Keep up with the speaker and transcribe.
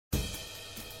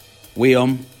We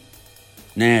on?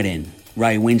 Now then,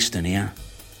 Ray Winston here.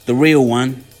 The real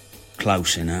one,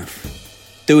 close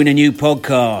enough. Doing a new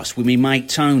podcast with me mate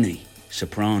Tony,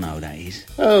 soprano that is.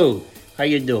 Oh, how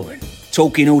you doing?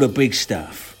 Talking all the big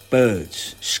stuff.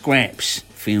 Birds, scraps,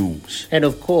 films. And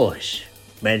of course,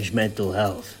 men's mental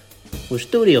health. With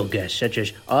studio guests such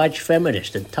as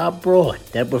arch-feminist and top broad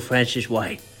Deborah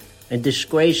Francis-White and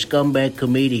disgraced scumbag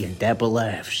comedian Dapper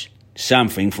Laughs.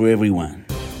 Something for everyone.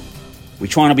 We're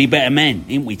trying to be better men,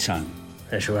 ain't we, Tone?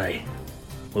 That's right.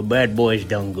 We're bad boys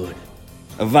done good.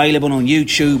 Available on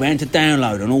YouTube and to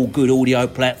download on all good audio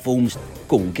platforms.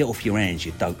 Go on, get off your hands,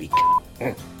 you dopey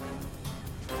c***.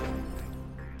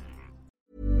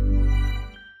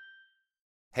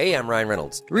 Hey, I'm Ryan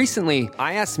Reynolds. Recently,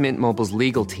 I asked Mint Mobile's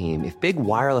legal team if big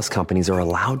wireless companies are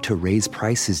allowed to raise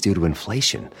prices due to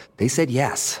inflation. They said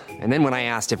yes. And then when I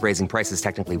asked if raising prices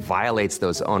technically violates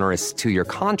those onerous two-year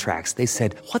contracts, they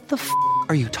said, "What the f***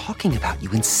 are you talking about,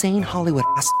 you insane Hollywood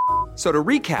ass?" So to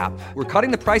recap, we're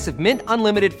cutting the price of Mint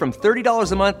Unlimited from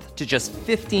 $30 a month to just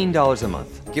 $15 a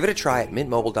month. Give it a try at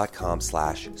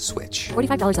mintmobile.com/switch.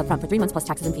 $45 up front for 3 months plus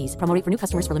taxes and fees. Promo rate for new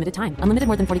customers for limited time. Unlimited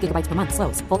more than 40 gigabytes per month.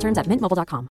 Slows full terms at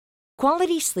mintmobile.com.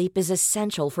 Quality sleep is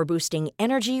essential for boosting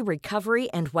energy, recovery,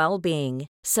 and well-being.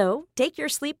 So, take your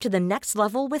sleep to the next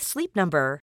level with Sleep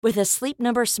Number. With a Sleep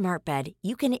Number smart bed,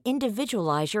 you can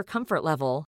individualize your comfort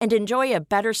level and enjoy a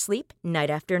better sleep night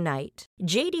after night.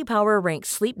 J.D. Power ranks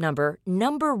Sleep Number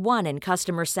number 1 in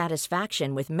customer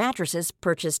satisfaction with mattresses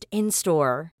purchased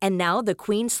in-store. And now the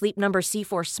Queen Sleep Number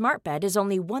C4 smart bed is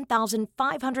only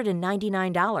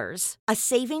 $1,599, a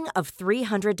saving of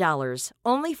 $300,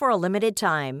 only for a limited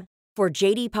time. For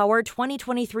J.D. Power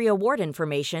 2023 award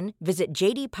information, visit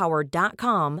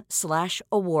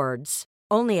jdpower.com/awards.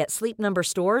 Only at Sleep Number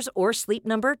stores or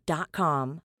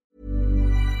sleepnumber.com.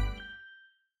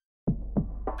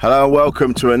 Hello and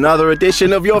welcome to another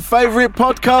edition of your favourite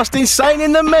podcast, Insane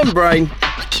in the Membrane.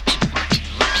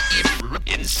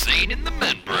 Insane in the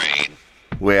Membrane.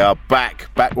 We are back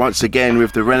once again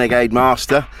with the Renegade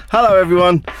Master. Hello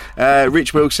everyone,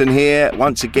 Rich Wilson here,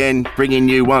 once again bringing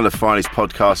you one of the finest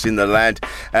podcasts in the land.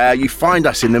 You find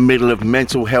us in the middle of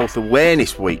Mental Health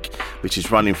Awareness Week, which is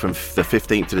running from the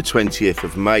 15th to the 20th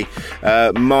of May.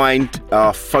 Mind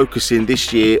are focusing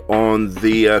this year on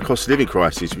the cost of living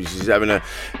crisis, which is having a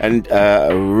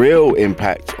real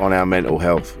impact on our mental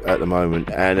health at the moment.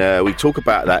 And we talk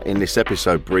about that in this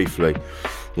episode briefly.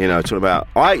 You know, talking about,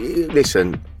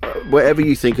 whatever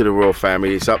you think of the royal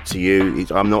family, it's up to you.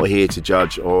 I'm not here to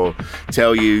judge or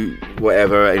tell you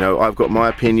whatever. You know, I've got my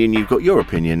opinion, you've got your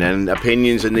opinion, and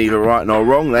opinions are neither right nor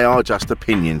wrong. They are just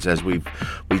opinions, as we've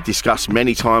discussed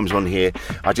many times on here.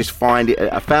 I found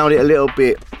it a little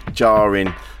bit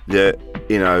jarring that,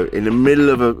 you know, in the middle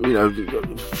of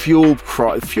fuel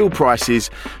prices,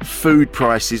 food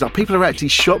prices, people are actually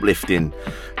shoplifting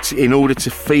in order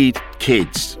to feed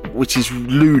kids, which is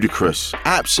ludicrous,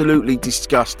 absolutely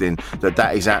disgusting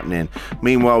that is happening.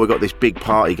 Meanwhile, we've got this big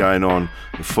party going on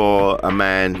for a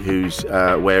man who's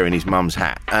wearing his mum's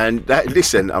hat. And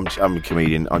listen, I'm a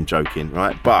comedian, I'm joking,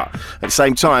 right? But at the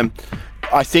same time,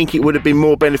 I think it would have been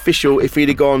more beneficial if he'd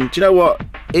have gone, do you know what?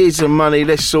 Here's some money,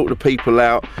 let's sort the people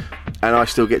out, and I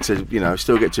still get to become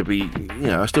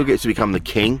the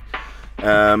king.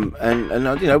 I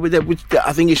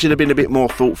think it should have been a bit more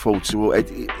thoughtful to. I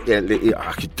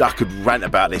could rant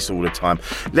about this all the time.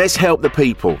 Let's help the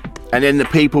people, and then the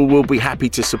people will be happy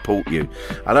to support you.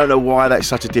 I don't know why that's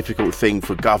such a difficult thing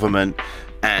for government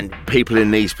and people in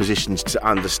these positions to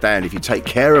understand. If you take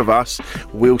care of us,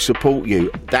 we'll support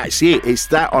you. That's it. It's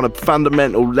that on a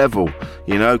fundamental level.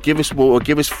 You know, give us water,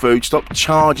 give us food, stop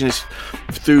charging us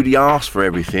through the arse for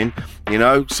everything, you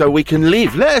know, so we can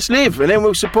live. Let us live, and then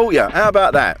we'll support you. How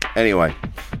about that? Anyway,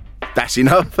 that's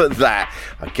enough of that.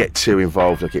 I get too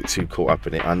involved, I get too caught up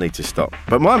in it. I need to stop.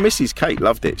 But my missus Kate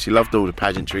loved it. She loved all the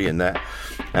pageantry and that.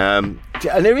 And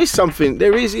there is,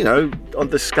 you know, on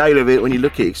the scale of it, when you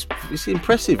look at it, it's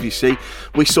impressive. You see,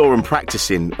 we saw them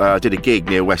practicing. I did a gig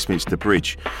near Westminster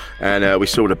Bridge, and we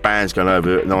saw the bands going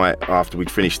over at night after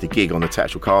we'd finished the gig on the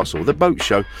Tatchell Castle, the boat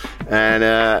show, and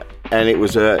it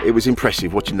was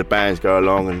impressive watching the bands go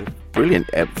along, and brilliant,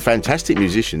 fantastic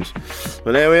musicians.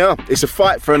 But there we are. It's a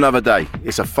fight for another day.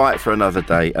 It's a fight for another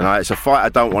day, and it's a fight I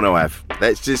don't want to have.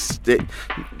 Let's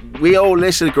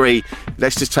agree.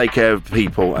 Let's just take care of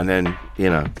people, and then, you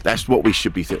know, that's what we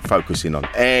should be focusing on.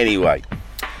 Anyway,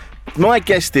 my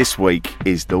guest this week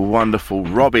is the wonderful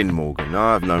Robin Morgan.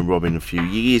 Now, I've known Robin a few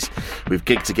years. We've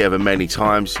gigged together many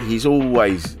times. He's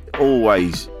always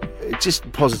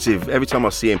just positive every time I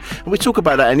see him. And we talk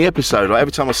about that in the episode. Like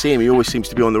every time I see him, he always seems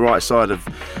to be on the right side of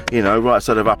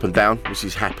up and down, which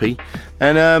is happy.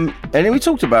 And then we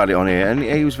talked about it on here, and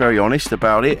he was very honest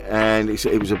about it, and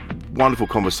it was a wonderful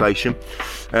conversation.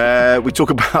 We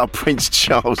talk about Prince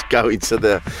Charles going to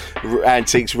the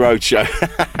Antiques Roadshow.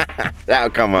 That'll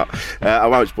come up. I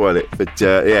won't spoil it, but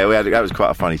that was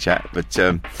quite a funny chat. But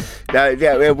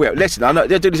listen, I know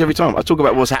they do this every time. I talk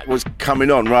about what's coming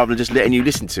on rather than just letting you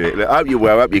listen to it. Look, I hope you're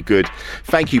well. I hope you're good.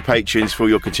 Thank you, patrons, for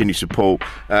your continued support.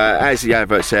 As the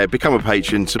advert said, become a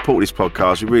patron, support this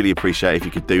podcast. We really appreciate it if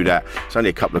you could do that. It's only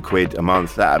a couple of quid a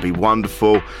month. That'd be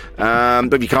wonderful.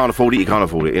 But if you can't afford it, you can't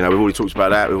afford it. You know, we've already talked about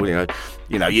that.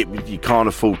 You can't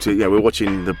afford to. We're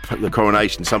watching the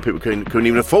coronation. Some people couldn't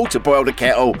even afford to boil the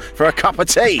kettle for a cup of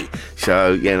tea.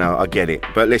 So I get it.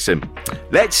 But listen,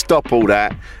 let's stop all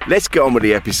that. Let's get on with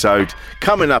the episode.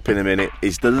 Coming up in a minute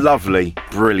is the lovely,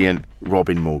 brilliant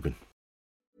Robin Morgan.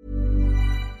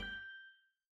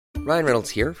 Ryan Reynolds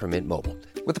here from Mint Mobile.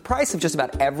 With the price of just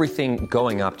about everything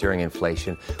going up during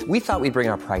inflation, we thought we'd bring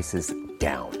our prices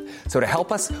down. So to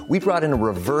help us, we brought in a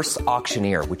reverse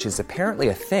auctioneer, which is apparently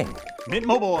a thing. Mint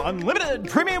Mobile Unlimited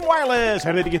Premium Wireless.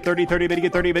 How to get 30, 30, bit to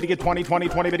get 30, bit to get 20, 20,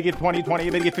 20, bit to get 20, 20,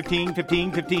 bit to get 15,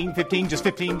 15, 15, 15, just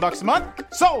 $15 a month?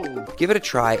 Sold! Give it a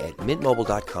try at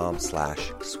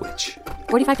mintmobile.com/switch.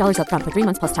 $45 up front for 3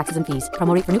 months plus taxes and fees.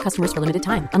 Promo rate for new customers for limited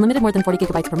time. Unlimited more than 40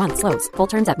 gigabytes per month. Slows full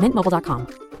terms at mintmobile.com.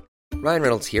 Ryan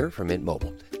Reynolds here from Mint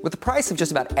Mobile. With the price of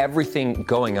just about everything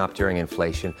going up during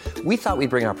inflation, we thought we'd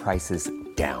bring our prices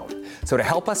down. So to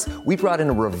help us, we brought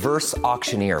in a reverse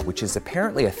auctioneer, which is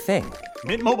apparently a thing.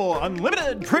 Mint Mobile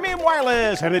Unlimited Premium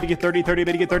Wireless. How to get 30, 30,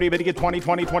 bit to get 30, bit to get 20,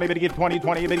 20, 20, bit to get 20,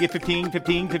 20, bit to get 15,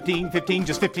 15, 15, 15,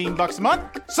 just $15 a month?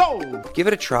 Sold! Give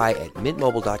it a try at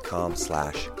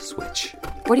mintmobile.com/switch.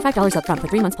 $45 up front for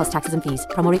 3 months plus taxes and fees.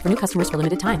 Promo rate for new customers for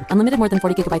limited time. Unlimited more than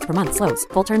 40 gigabytes per month. Slows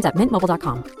full terms at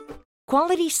mintmobile.com.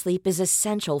 Quality sleep is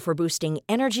essential for boosting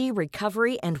energy,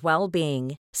 recovery, and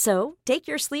well-being. So, take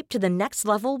your sleep to the next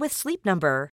level with Sleep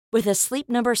Number. With a Sleep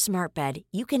Number smart bed,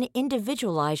 you can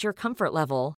individualize your comfort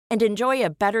level and enjoy a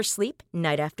better sleep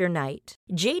night after night.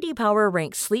 J.D. Power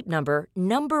ranks Sleep Number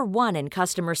number 1 in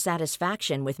customer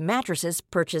satisfaction with mattresses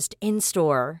purchased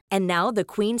in-store. And now the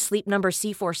Queen Sleep Number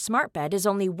C4 smart bed is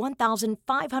only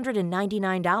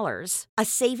 $1,599, a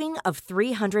saving of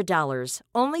 $300,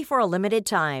 only for a limited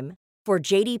time. For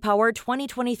J.D. Power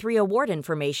 2023 award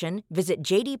information, visit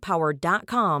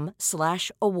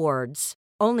jdpower.com/awards.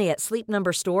 Only at Sleep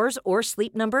Number stores or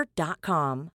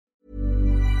sleepnumber.com.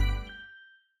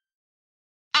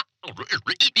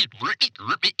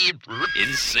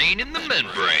 Insane in the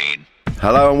Membrane.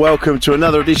 Hello and welcome to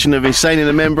another edition of Insane in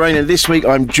the Membrane, and this week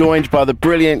I'm joined by the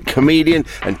brilliant comedian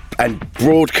and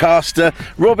broadcaster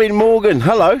Robin Morgan.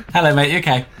 Hello. Hello, mate. You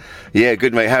okay? Yeah,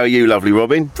 good, mate. How are you, lovely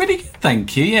Robin? Pretty good,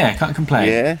 thank you. Yeah, can't complain.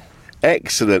 Yeah,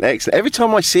 excellent. Every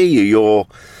time I see you, you're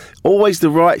always the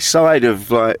right side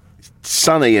of, like,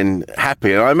 sunny and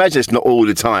happy. And I imagine it's not all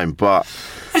the time, but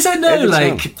I don't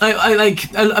know.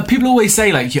 I people always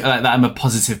say like that I'm a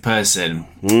positive person,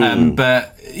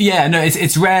 but yeah, no,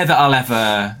 it's rare that I'll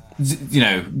ever,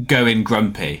 go in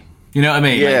grumpy. You know what I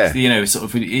mean? Yeah. Like, sort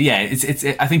of. Yeah.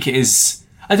 I think it is.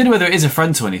 I don't know whether it is a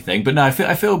front or anything, but no, I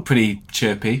feel pretty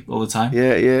chirpy all the time.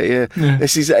 Yeah.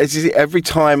 This is every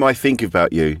time I think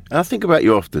about you, and I think about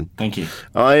you often. Thank you.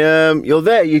 You're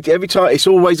there. Every time, it's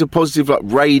always a positive, like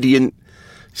radiant,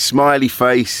 smiley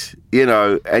face,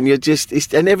 and you're just.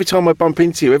 And every time I bump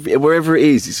into you, wherever it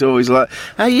is, it's always like,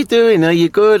 "How you doing? Are you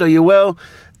good? Are you well?"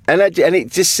 And it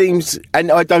just seems,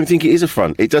 and I don't think it is a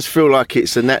front. It does feel like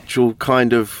it's a natural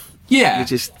kind of. Yeah.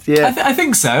 I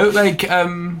think so. Like.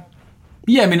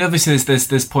 Yeah, I mean, obviously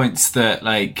there's points that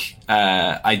like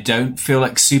I don't feel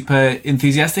like super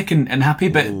enthusiastic and happy,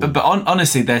 but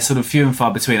honestly, they're sort of few and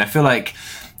far between. I feel like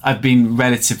I've been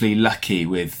relatively lucky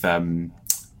with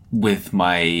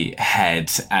my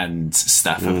head and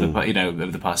stuff over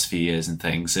the past few years and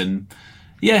things. And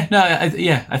yeah, no, I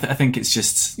think it's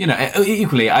just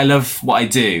equally I love what I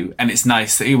do, and it's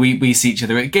nice that we see each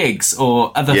other at gigs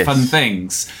or other fun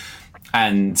things,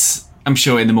 and. I'm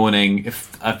sure in the morning,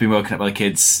 if I've been woken up by the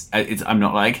kids, I'm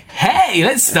not like, "Hey,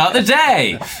 let's start the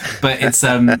day." But it's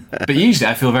but usually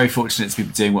I feel very fortunate to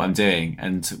be doing what I'm doing,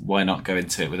 and why not go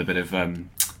into it with a bit of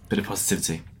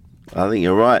positivity. I think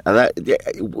you're right.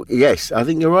 Yes, I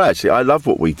think you're right. Actually, I love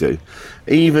what we do,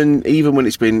 even when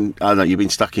it's been, I don't know, you've been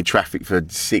stuck in traffic for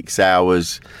 6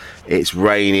 hours, it's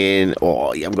raining,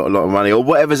 or you haven't got a lot of money, or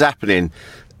whatever's happening.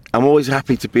 I'm always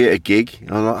happy to be at a gig.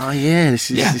 I'm like, oh yeah, this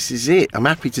is it. I'm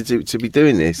happy to be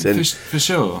doing this. And for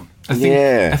sure.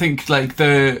 I think like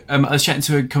I was chatting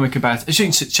to a comic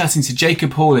chatting to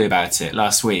Jacob Hawley about it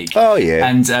last week. Oh yeah.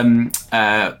 And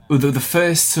the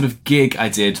first sort of gig I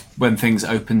did when things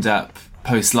opened up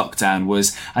post-lockdown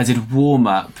was I did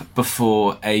warm-up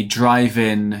before a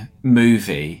drive-in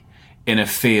movie in a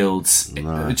field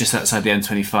just outside the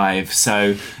M25.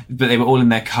 So, but they were all in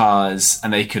their cars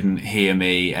and they couldn't hear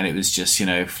me, and it was just, you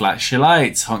know, flash your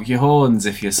lights, honk your horns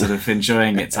if you're sort of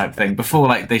enjoying it type thing, before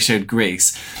like they showed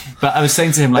Grease. But I was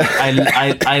saying to him, like,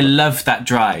 I loved that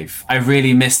drive. I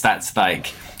really missed that.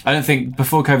 Like, I don't think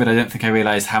before COVID, I don't think I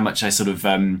realised how much I sort of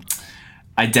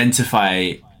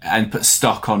identify and put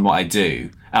stock on what I do.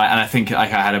 And I think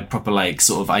like I had a proper like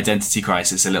sort of identity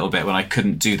crisis a little bit when I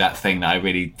couldn't do that thing that I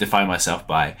really define myself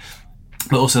by.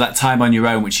 But also that time on your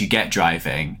own, which you get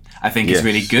driving, I think is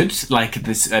really good. Like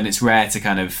this, and it's rare to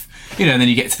kind of, you know, and then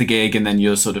you get to the gig and then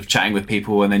you're sort of chatting with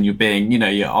people and then you're being, you know,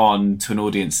 you're on to an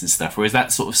audience and stuff. Whereas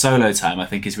that sort of solo time, I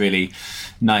think, is really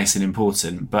nice and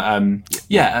important. But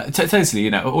totally,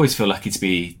 you know, I always feel lucky to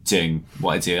be doing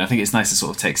what I do. And I think it's nice to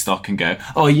sort of take stock and go,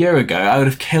 oh, a year ago, I would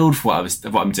have killed for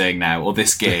what I'm doing now, or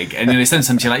this gig. And, you know,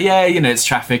 sometimes you're like, yeah, you know, it's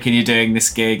traffic and you're doing this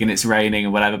gig and it's raining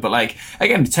and whatever. But like,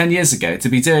 again, 10 years ago, to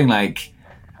be doing like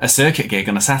a circuit gig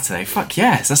on a Saturday, fuck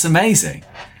yes, that's amazing.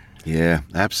 Yeah,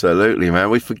 absolutely,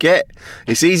 man. We forget.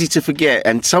 It's easy to forget,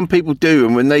 and some people do.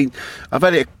 And when I've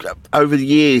had it over the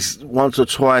years, once or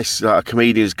twice, like,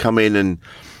 comedians come in and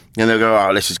they'll go,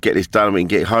 "Oh, let's just get this done and we can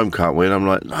get home, can't we?" And I'm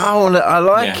like, "No, I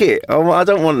like it. I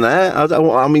don't want that.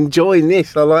 I'm enjoying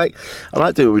this. I like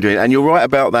doing what we're doing." And you're right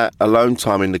about that alone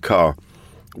time in the car.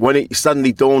 When it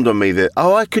suddenly dawned on me that,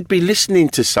 I could be listening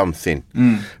to something,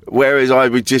 whereas I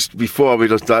would just before I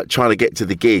was like trying to get to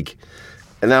the gig.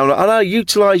 And now I'm like, I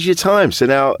utilise your time. So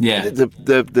now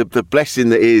the blessing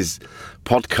that is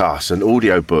podcasts and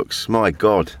audiobooks, my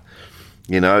God.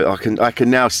 You know, I can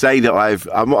now say that I've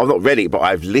not read it, but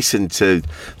I've listened to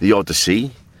the Odyssey,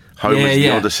 Homer's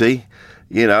The Odyssey.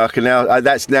 You know, I can now.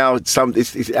 That's now some.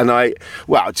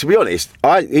 Well, to be honest,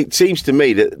 it seems to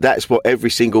me that that's what every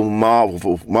single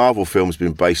Marvel film's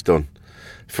been based on.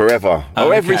 Forever,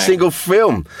 or every single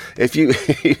film. If you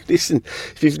listen,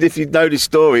 if you know the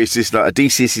story, it's just like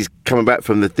Odysseus is coming back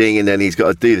from the thing, and then he's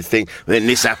got to do the thing, and then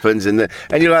this happens, and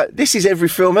you're like, this is every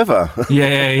film ever.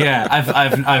 Yeah.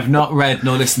 I've not read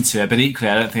nor listened to it, but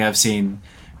equally, I don't think I've seen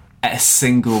a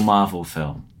single Marvel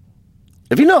film.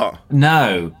 Have you not?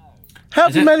 No. How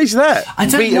have you managed that? I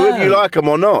don't know if you like them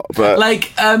or not, but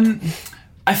like.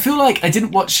 I feel like I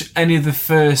didn't watch any of the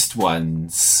first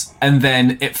ones, and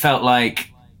then it felt like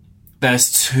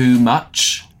there's too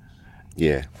much.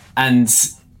 Yeah. And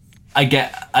I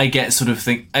get sort of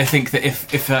think. I think that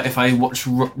if I watch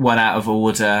one out of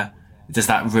order, does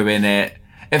that ruin it?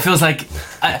 It feels like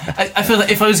I feel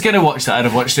like if I was going to watch that, I'd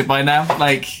have watched it by now.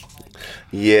 Like.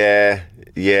 Yeah.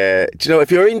 Do you know, if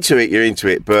you're into it, you're into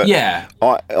it. But yeah,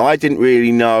 I didn't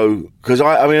really know, because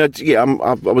I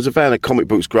was a fan of comic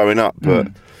books growing up, but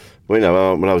when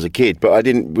I was a kid, but I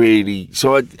didn't really.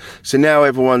 So now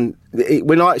everyone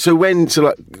when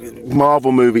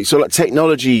Marvel movies, so like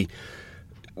technology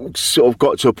sort of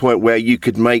got to a point where you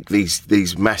could make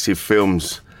these massive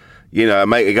films. You know,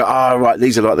 make it go, right,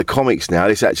 these are like the comics now.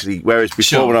 This actually, whereas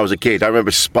before when I was a kid, I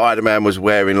remember Spider-Man was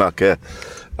wearing like a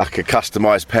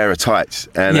customised pair of tights.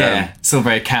 And, still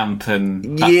very camp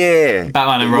and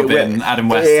Batman and Robin, Adam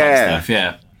West type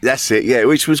stuff, That's it,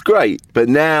 which was great. But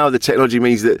now the technology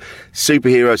means that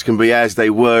superheroes can be as they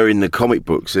were in the comic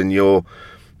books, and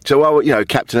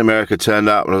Captain America turned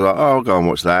up, and I was like, I'll go and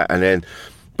watch that,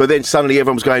 but then suddenly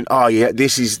everyone's going,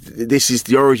 this is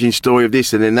the origin story of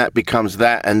this, and then that becomes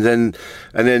that, and then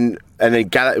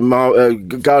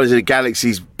Guardians of the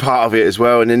Galaxy's part of it as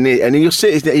well, and then you're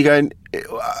sitting there, you're going,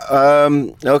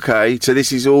 okay, so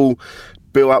this is all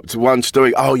built up to one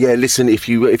story. Oh yeah, listen, if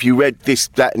you read this,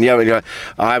 that, and the other, and you're like,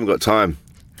 I haven't got time.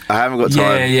 And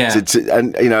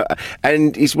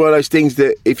it's one of those things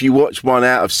that if you watch one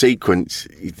out of sequence,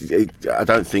 I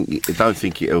don't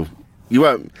think it'll. You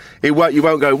won't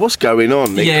go, what's going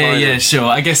on? Sure.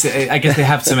 I guess they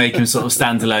have to make him sort of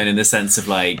stand alone in the sense of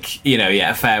like,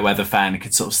 a fair weather fan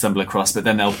could sort of stumble across, but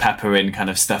then they'll pepper in kind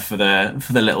of stuff for the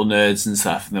little nerds and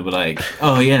stuff, and they'll be like,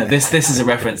 oh yeah, this is a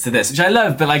reference to this, which I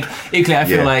love, but like equally I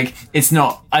feel like it's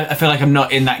not. I feel like I'm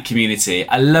not in that community.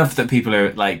 I love that people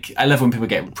are like. I love when people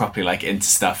get properly like into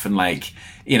stuff and like.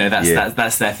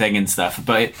 That's their thing and stuff.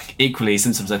 But equally,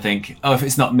 sometimes I think, if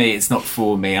it's not me, it's not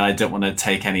for me, and I don't want to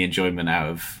take any enjoyment out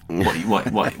of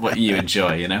what you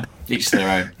enjoy. Each to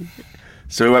their own.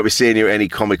 So we won't be seeing you at any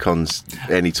Comic-Cons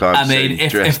anytime soon. I mean,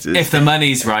 if the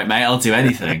money's right, mate, I'll do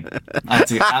anything. I'll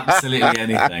do absolutely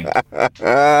anything.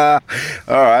 All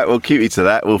right, we'll keep you to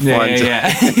that. We'll find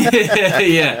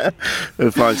yeah.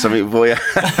 We'll find something for you.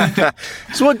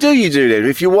 So what do you do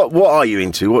then? What are you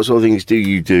into? What sort of things do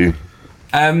you do?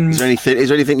 Is there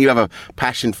anything you have a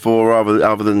passion for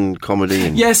other than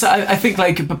comedy? Yes, I think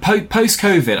like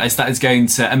post-COVID, I started going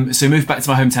to so I moved back to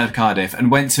my hometown of Cardiff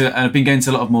and I've been going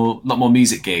to a lot more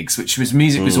music gigs,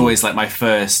 was always like my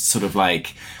first sort of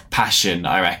like passion,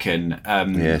 I reckon.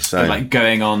 So like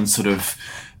going on sort of.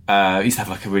 I used to have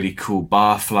like a really cool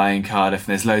bar fly in Cardiff, and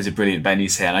there's loads of brilliant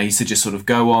venues here. And I used to just sort of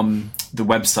go on the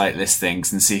website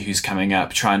listings and see who's coming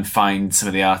up, try and find some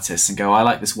of the artists and go, I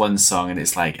like this one song and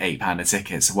it's like £8 a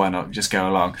ticket, so why not just go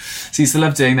along? So I used to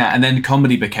love doing that. And then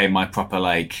comedy became my proper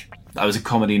like, I was a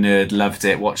comedy nerd, loved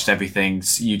it, watched everything,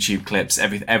 YouTube clips,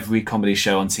 every comedy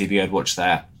show on TV, I'd watch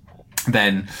that.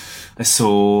 Then I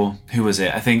saw, who was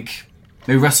it? I think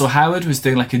maybe Russell Howard was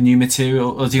doing like a new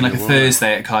material or doing like a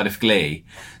Thursday at Cardiff Glee.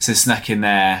 So snuck in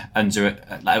there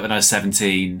like when I was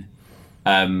 17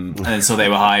 and then saw they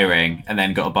were hiring and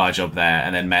then got a bar job there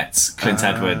and then met Clint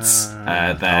Edwards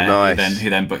there, nice. who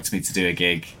then booked me to do a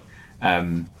gig.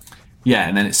 And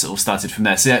then it sort of started from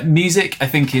there. So yeah, music I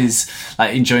think is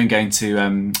like enjoying going to,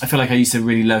 I feel like I used to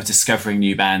really love discovering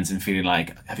new bands and feeling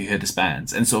like, have you heard this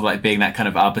band? And sort of like being that kind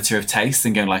of arbiter of taste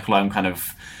and going like, well, I'm kind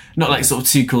of not like sort of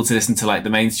too cool to listen to like the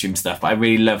mainstream stuff, but I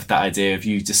really loved that idea of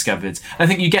you discovered. And I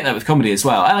think you get that with comedy as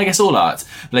well, and I guess all art.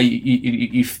 But like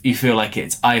you feel like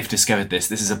I've discovered this.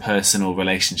 This is a personal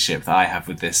relationship that I have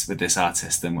with this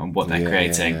artist and what they're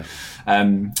creating.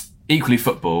 Yeah. Equally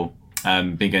football.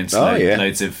 Been going to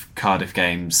loads of Cardiff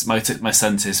games. I took my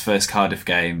son to his first Cardiff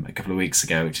game a couple of weeks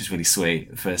ago, which is really sweet.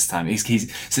 The first time he's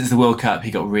since the World Cup,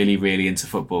 he got really, really into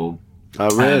football.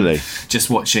 Oh, really? Just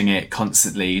watching it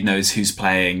constantly, knows who's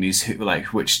playing, knows who,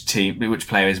 like which team, which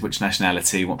player is, which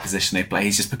nationality, what position they play.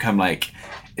 He's just become like,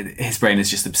 his brain is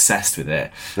just obsessed with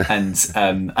it. And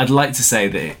I'd like to say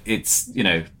that it's,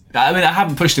 I mean, I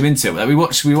haven't pushed him into it. Like, we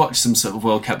watched some sort of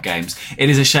World Cup games. It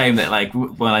is a shame that, like,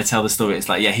 when I tell the story, it's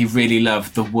like, yeah, he really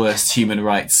loved the worst human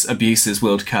rights abuses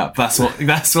World Cup. That's what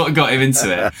got him into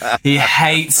it. He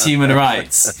hates human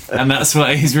rights, and that's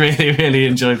what he's really, really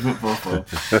enjoyed football for.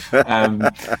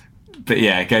 But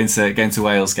yeah, going to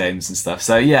Wales games and stuff.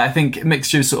 So yeah, I think a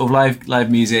mixture of sort of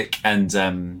live music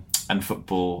and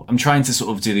football. I'm trying to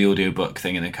sort of do the audiobook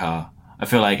thing in the car. I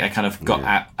feel like I kind of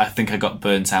I think I got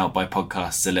burnt out by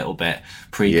podcasts a little bit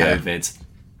pre-COVID.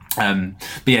 But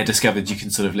yeah, discovered you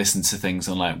can sort of listen to things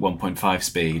on like 1.5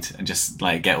 speed and just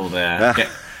like get all the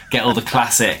get all the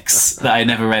classics that I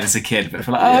never read as a kid. But I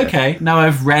feel like, okay, now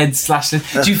I've read /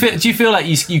 Do you feel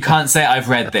like you can't say I've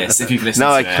read this if you've listened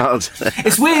to it? No, I can't.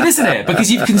 It's weird, isn't it?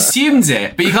 Because you've consumed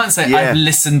it, but you can't say I've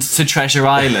listened to Treasure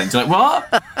Island. You're like,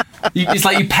 what? It's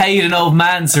like you paid an old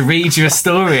man to read you a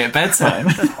story at bedtime.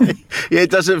 Yeah, it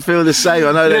doesn't feel the same.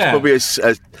 I know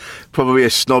there's probably a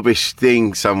snobbish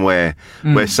thing somewhere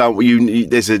where we're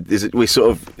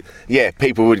sort of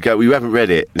people would go, well, you haven't read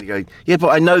it, and you go, yeah, but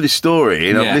I know the story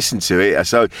and I've listened to it.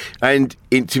 So, to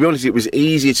be honest, it was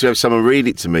easier to have someone read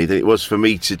it to me than it was for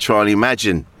me to try and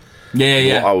imagine. What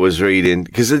I was reading,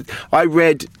 because I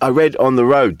read On the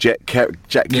Road, Jack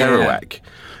Kerouac,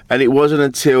 and it wasn't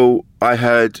until I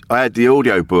had the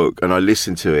audio book and I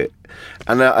listened to it,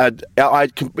 and I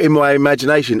in my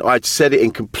imagination I'd said it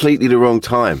in completely the wrong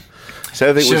time, so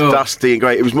everything was dusty and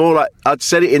great. It was more like I'd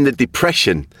said it in the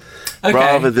Depression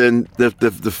rather than the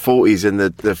 40s and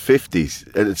the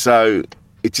 50s, and so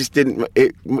it just didn't.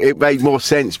 It made more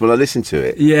sense when I listened to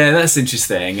it. Yeah, that's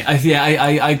interesting.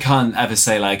 I can't ever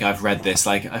say like I've read this.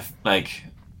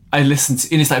 I listened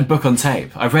to, it's like a book on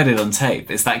tape. I've read it on tape.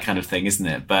 It's that kind of thing, isn't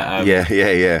it? But yeah.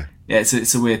 Yeah,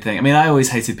 it's a weird thing. I mean, I always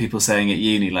hated people saying at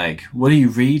uni, like, "What are you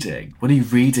reading? What are you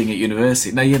reading at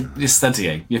university?" No, you're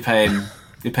studying. You're paying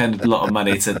a lot of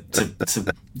money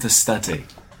to study.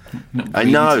 I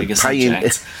know, paying.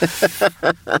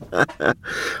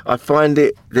 I find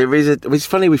it's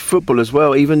funny with football as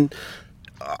well. Even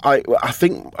I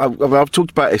think I've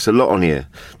talked about this a lot on here.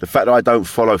 The fact that I don't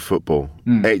follow football,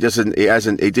 it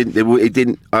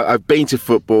didn't. I've been to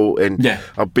football and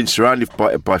I've been surrounded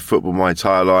by football my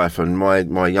entire life, and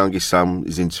my youngest son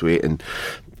is into it, and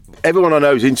everyone I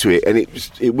know is into it, and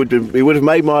it would have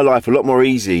made my life a lot more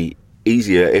easier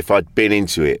if I'd been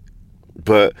into it,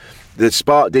 but the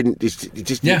spark didn't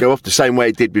go off the same way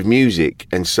it did with music,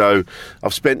 and so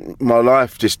I've spent my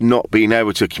life just not being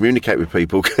able to communicate with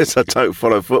people because I don't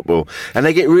follow football, and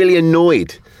they get really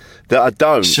annoyed that I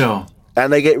don't. Sure.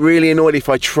 And they get really annoyed if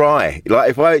I try.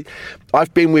 Like I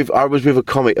was with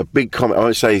a big comic, I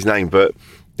won't say his name, but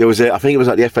there was I think it was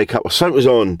like the FA Cup or something was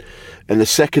on, and the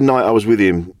second night I was with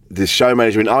him, the show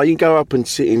manager went, you can go up and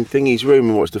sit in Thingy's room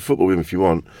and watch the football with him if you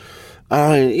want.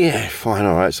 Yeah, fine,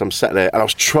 all right. So I'm sat there, and I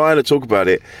was trying to talk about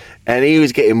it, and he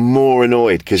was getting more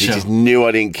annoyed because he just knew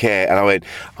I didn't care. And I went,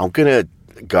 I'm going to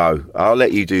go. I'll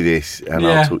let you do this, and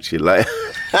I'll talk to you later.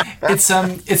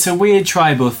 It's a weird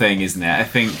tribal thing, isn't it? I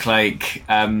think, like...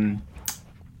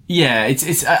 I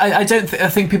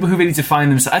think people who really define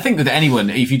themselves. I think that anyone,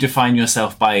 if you define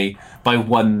yourself by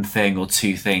one thing or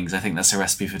two things, I think that's a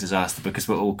recipe for disaster, because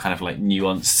we're all kind of like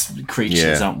nuanced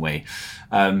creatures, aren't we?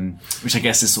 Which I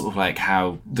guess is sort of like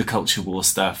how the culture war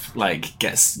stuff like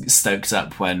gets stoked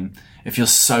up when, if you're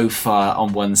so far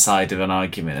on one side of an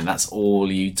argument and that's all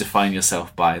you define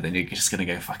yourself by, then you're just going to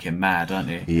go fucking mad, aren't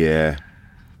you? Yeah.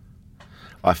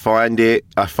 I find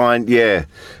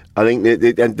I think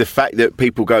and the fact that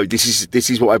people go, this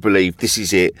is what I believe, this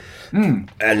is it, and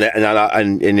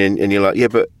you're like, yeah,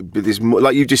 but there's more,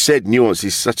 like you just said, nuance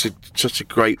is such a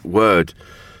great word,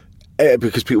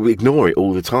 because people ignore it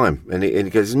all the time, and it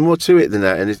goes, there's more to it than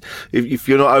that. And if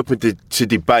you're not open to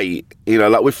debate,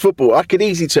 like with football, I could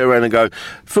easily turn around and go,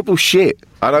 football shit,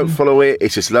 I don't follow it,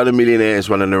 it's just a load of millionaires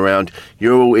running around,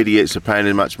 you're all idiots are paying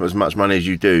as much money as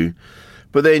you do.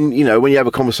 But then, when you have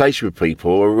a conversation with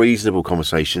people, a reasonable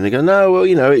conversation, they go, no, well,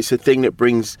 it's a thing that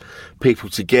brings people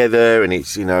together, and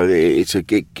it's, it's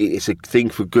a thing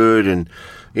for good, and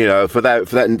for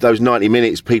those 90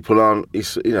 minutes, people are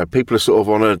sort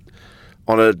of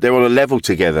they're on a level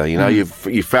together.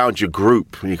 You found your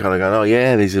group, and you kind of go, oh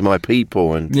yeah, these are my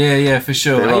people, and yeah, for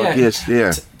sure.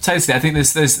 Yeah. Totally. I think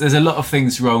there's a lot of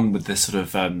things wrong with this sort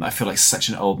of. I feel like such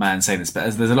an old man saying this,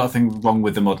 but there's a lot of things wrong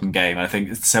with the modern game. And I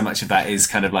think so much of that is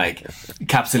kind of like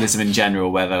capitalism in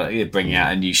general, where they're bringing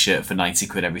out a new shirt for 90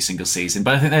 quid every single season.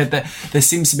 But I think there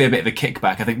seems to be a bit of a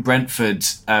kickback. I think Brentford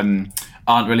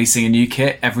aren't releasing a new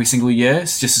kit every single year.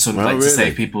 It's just to sort of to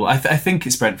save people. I think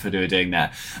it's Brentford who are doing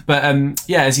that. But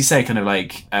as you say, kind of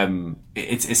like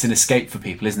it's an escape for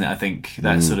people, isn't it? I think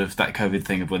that sort of that COVID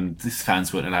thing of when the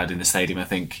fans weren't allowed in the stadium. I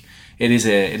think it is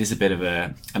a bit of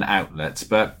an outlet.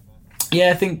 But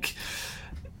I think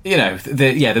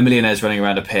the millionaires running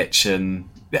around a pitch, and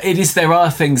there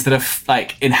are things that are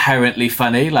like inherently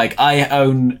funny. Like I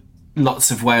own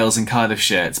lots of Wales and Cardiff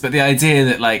shirts, but the idea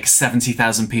that like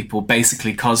 70,000 people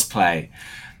basically cosplay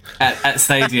at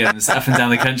stadiums up and down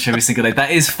the country every single day,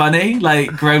 that is funny.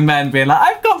 Like grown men being like,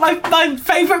 I've got my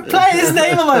favourite player's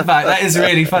name on my back. That is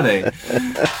really funny.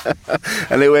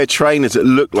 And they wear trainers that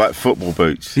look like football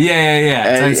boots.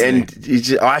 Yeah.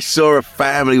 And I saw a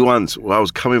family once. I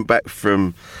was coming back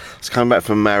from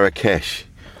Marrakesh,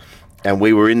 and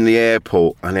we were in the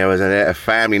airport, and there was a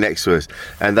family next to us,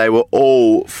 and they were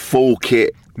all full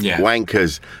kit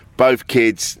wankers. Both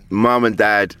kids, mum and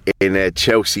dad in their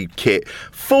Chelsea kit,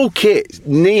 full kit,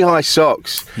 knee-high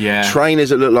socks, trainers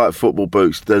that look like football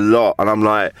boots, the lot. And I'm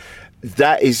like,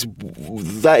 that is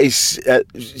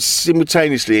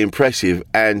simultaneously impressive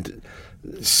and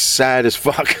sad as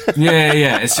fuck.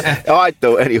 Yeah. I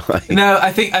thought anyway. No,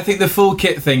 I think the full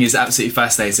kit thing is absolutely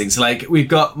fascinating. So like we've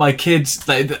got my kids.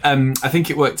 Like, I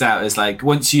think it worked out as like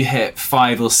once you hit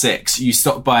 5 or 6, you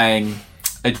stop buying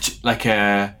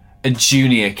a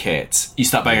junior kit. You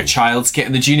start buying a child's kit,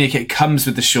 and the junior kit comes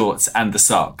with the shorts and the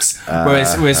socks.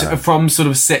 Whereas from sort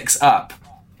of 6 up,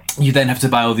 you then have to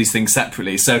buy all these things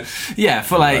separately. So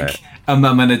for like a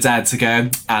mum and a dad to go,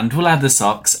 and we'll add the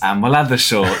socks and we'll add the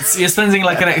shorts, you're spending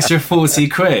like an extra 40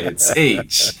 quid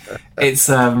each. It's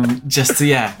just to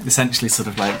essentially sort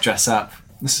of like dress up.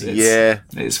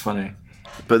 It's funny.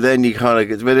 But then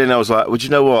I was like, well, do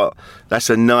you know what? That's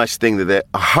a nice thing that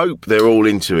I hope they're all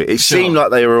into it. It seemed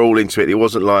like they were all into it. It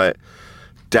wasn't like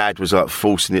Dad was like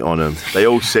forcing it on them. They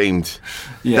all seemed.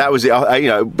 That was it.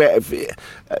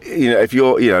 If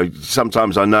you're,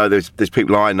 sometimes I know there's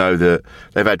people I know that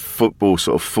they've had football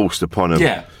sort of forced upon them.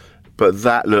 Yeah. But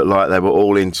that looked like they were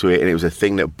all into it, and it was a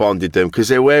thing that bonded them, because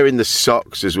they're wearing the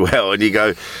socks as well. And you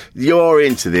go, you're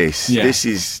into this. Yeah. This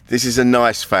is a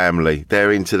nice family.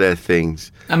 They're into their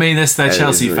things. I mean, they're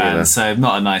Chelsea fans, so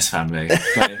not a nice family.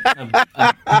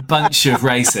 A bunch of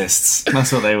racists.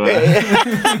 That's what they were.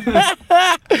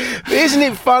 Isn't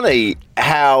it funny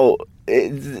how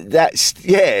that's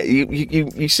you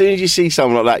as soon as you see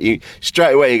someone like that, you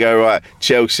straight away you go, right,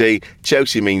 Chelsea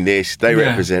mean this, they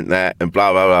represent that, and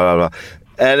blah blah blah blah blah.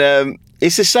 And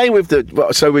it's the same with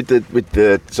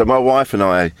so my wife and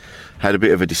I had a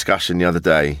bit of a discussion the other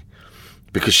day,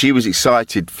 because she was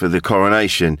excited for the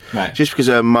coronation, just because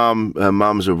her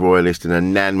mum's a royalist and her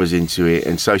nan was into it,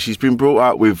 and so she's been brought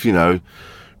up with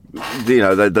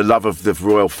the love of the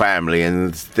royal family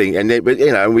and thing. And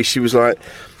she was like,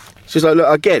 look,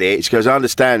 I get it. She goes, I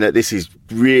understand that this is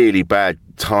really bad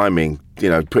timing,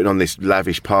 putting on this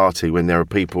lavish party when there are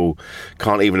people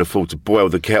can't even afford to boil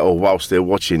the kettle whilst they're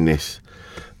watching this.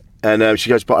 And she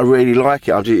goes, but I really like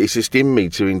it. It's just in me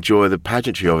to enjoy the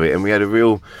pageantry of it. And we had a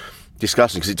real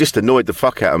discussion because it just annoyed the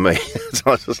fuck out of me. So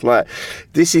I was just like,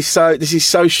 this is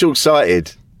so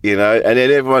short-sighted,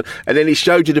 And then he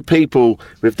showed you the people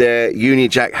with their Union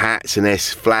Jack hats and their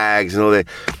flags and all that.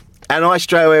 And I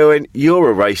straight away went, you're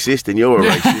a racist and you're a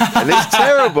racist. And it's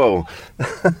terrible.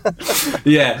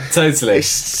 Yeah, totally. It's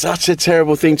such a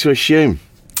terrible thing to assume.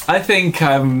 I think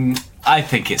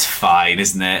it's fine,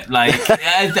 isn't it? Like,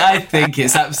 I think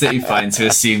it's absolutely fine to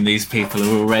assume these people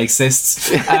are all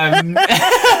racists.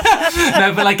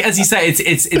 No, but like as you say,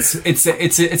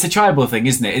 it's a tribal thing,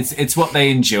 isn't it? It's what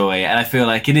they enjoy, and I feel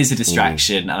like it is a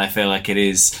distraction, and I feel like it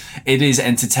is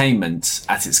entertainment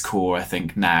at its core. I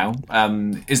think now,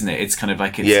 isn't it? It's kind of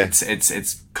like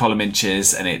it's column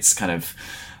inches, and it's kind of.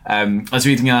 I was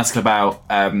reading an article about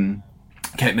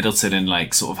Kate Middleton and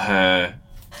like sort of her.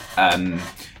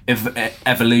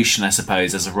 Evolution, I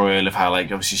suppose, as a royal, of how like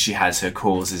obviously she has her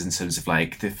causes in terms of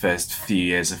like the first few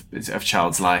years of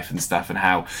child's life and stuff, and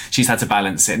how she's had to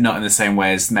balance it, not in the same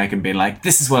way as Meghan being like,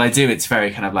 this is what I do. It's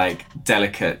very kind of like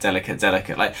delicate. Like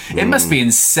it must be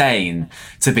insane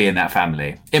to be in that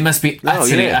family. It must be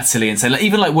utterly insane. Like,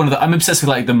 even like one of I'm obsessed with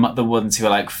like the ones who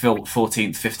are like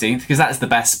 14th, 15th, because that's the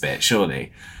best bit,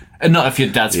 surely. And not if your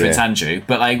dad's Prince Andrew,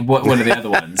 but like one of the other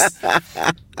ones.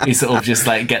 He sort of just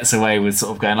like gets away with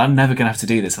sort of going, I'm never going to have to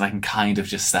do this, and I can kind of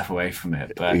just step away from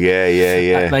it. But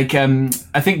Like I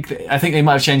think they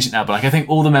might have changed it now, but like I think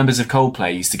all the members of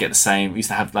Coldplay used to get the same. Used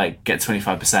to have like get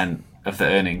 25% of the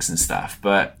earnings and stuff.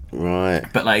 But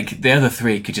like the other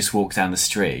three could just walk down the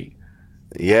street.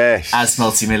 Yes. As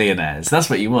multimillionaires.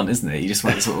 That's what you want, isn't it? You just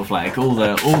want sort of like all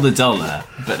the dollar,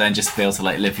 but then just be able to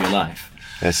like live your life.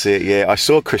 That's it, yeah. I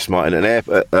saw Chris Martin at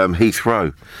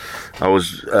Heathrow. I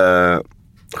was...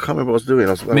 I can't remember what I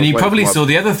was doing. You probably saw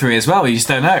the other three as well, you just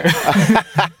don't know.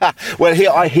 Well,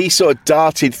 he sort of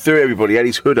darted through everybody, had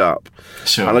his hood up.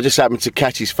 Sure. And I just happened to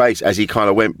catch his face as he kind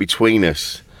of went between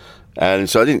us. And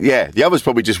so I didn't, the others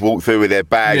probably just walked through with their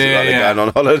bags they're going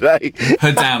on holiday.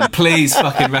 Hood down, please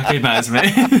fucking recognise me.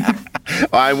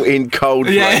 I'm in cold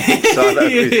place.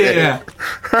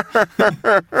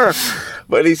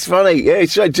 But it's funny,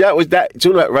 that was that. It's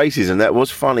all about racism. That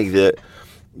was funny that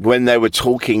when they were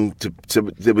talking to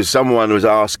there was someone who was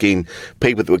asking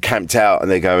people that were camped out, and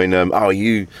they're going,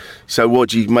 so what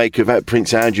do you make of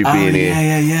Prince Andrew being here?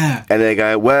 Yeah. And they're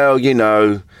going, well,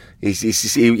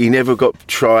 he never got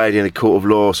tried in a court of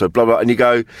law, so blah blah. And you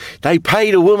go, they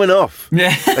paid a woman off.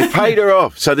 Yeah, they paid her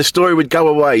off, so the story would go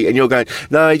away. And you're going,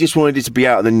 no, he just wanted it to be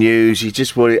out in the news. He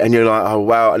just wanted, and you're like, oh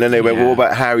wow. And then they went, well, what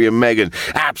about Harry and Meghan?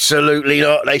 Absolutely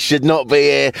not. They should not be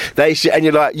here. They should. And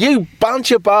you're like, you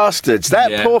bunch of bastards.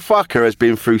 That poor fucker has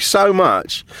been through so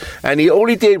much, and all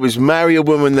he did was marry a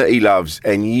woman that he loves.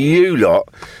 And you lot,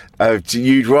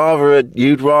 you'd rather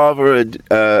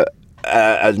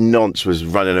a nonce was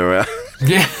running around.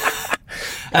 Yeah.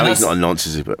 I mean, he's not a nonce,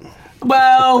 is he? But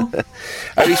well,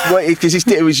 at least because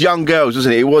it was young girls,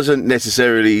 wasn't it? It wasn't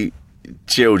necessarily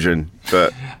children,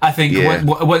 but I think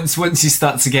once you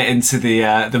start to get into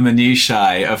the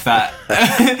minutiae of that,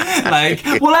 like,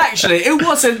 well, actually, it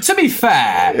wasn't. To be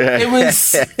fair, it was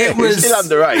still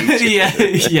underage.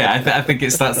 I think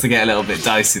it starts to get a little bit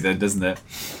dicey then, doesn't it?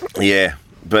 Yeah.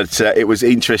 But it was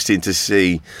interesting to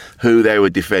see who they were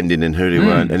defending and who they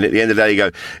weren't. And at the end of the day, you go,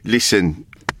 listen,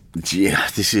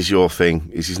 this is your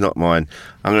thing. This is not mine.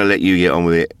 I'm going to let you get on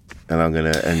with it. And I'm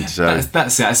going to... And so...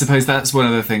 That's it. I suppose that's one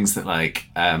of the things that, like...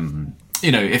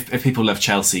 if people love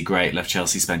Chelsea, great, love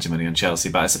Chelsea, spend your money on Chelsea.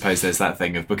 But I suppose there's that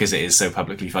thing of, because it is so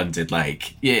publicly funded,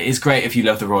 like, it's great if you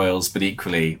love the Royals, but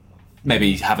equally,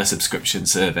 maybe have a subscription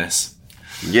service.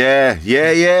 Yeah,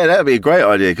 that'd be a great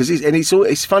idea, because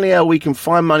it's funny how we can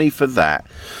find money for that.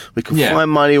 We can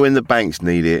find money when the banks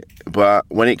need it, but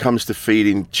when it comes to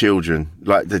feeding children,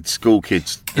 like the school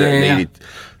kids that needed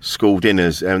school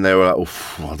dinners, and they were like,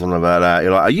 I don't know about that.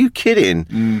 You're like, are you kidding?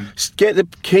 Get the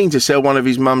king to sell one of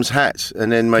his mum's hats,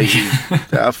 and then maybe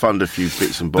that'll fund a few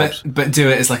bits and bobs. But do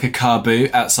it as like a car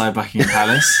boot outside Buckingham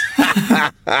Palace.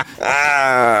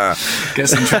 Get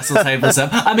some trestle tables up.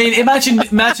 I mean, imagine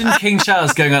King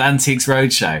Charles going on Antiques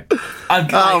Roadshow.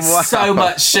 So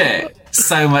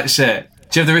much shit.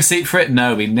 Do you have the receipt for it?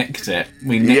 No, we nicked it.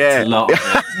 We nicked a lot of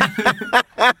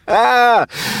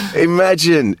it.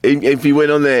 Imagine if he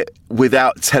went on there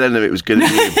without telling them it was going to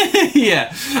be him.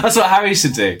 Yeah, that's what Harry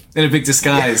should do, in a big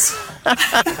disguise.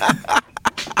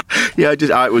 Yeah,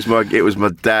 it was my dad. It was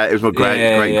my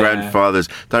great grandfather's.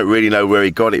 Don't really know where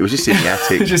he got it. It was just in the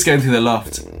attic. Just going through the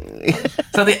loft.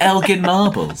 It's like the Elgin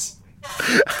marbles.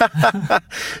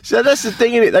 So that's the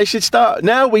thing, innit? They should start.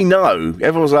 Now we know.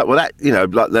 Everyone's like, well, that, you know,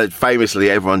 like famously,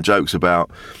 everyone jokes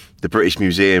about the British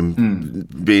Museum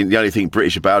being the only thing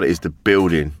British about it is the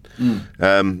building.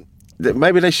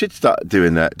 Maybe they should start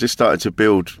doing that. Just starting to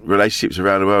build relationships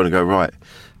around the world and go, right,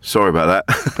 sorry about that.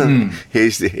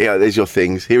 There's your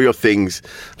things. Here are your things.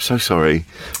 I'm so sorry,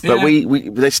 but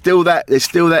there's still that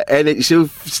energy,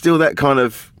 still that kind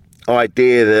of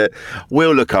idea that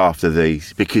we'll look after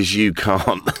these because you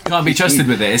can't be trusted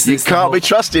with this. You can't be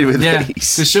trusted with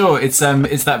these. For sure. It's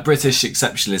that British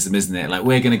exceptionalism, isn't it? Like,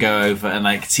 we're going to go over and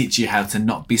like teach you how to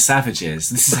not be savages.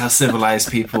 This is how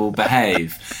civilized people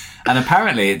behave, and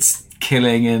apparently it's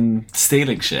killing and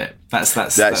stealing shit. That's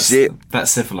it.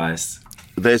 That's civilized.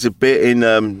 There's a bit in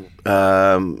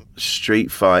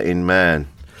Street Fighting Man,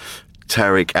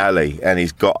 Tariq Ali, and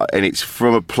it's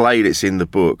from a play that's in the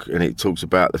book, and it talks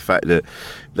about the fact that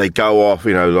they go off,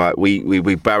 you know, like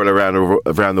we barrel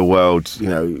around the world, you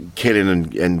know,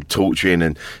 killing and torturing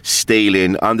and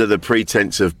stealing under the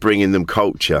pretense of bringing them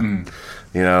culture.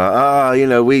 You know,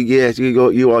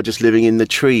 you are just living in the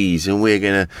trees, and we're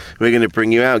gonna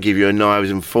bring you out, give you a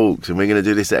knives and forks, and we're gonna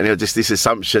do this, that, and you know, just this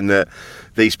assumption that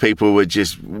these people were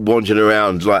just wandering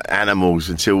around like animals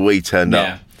until we turned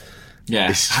up. Yeah,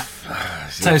 it's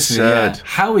totally. absurd. Yeah.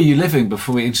 How were you living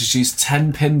before we introduced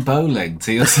 10-pin bowling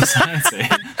to your society?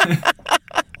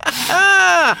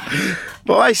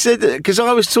 But I said that because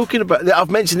I was talking about. I've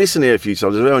mentioned this in here a few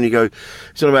times as well, and you go,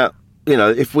 it's all about, you know,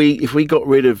 if we got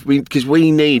rid of, because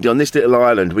we need, on this little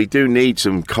island, we do need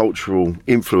some cultural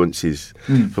influences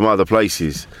from other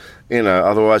places. You know,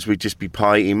 otherwise we'd just be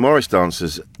pie-eating Morris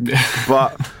dancers.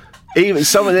 But even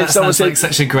someone said, like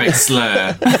such a great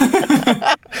slur.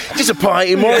 Just a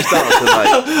pie-eating Morris dancer,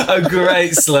 mate. A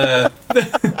great slur.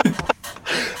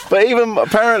 But even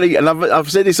apparently, and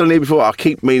I've said this on here before, I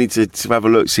keep meaning to have a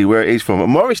look, see where it is from.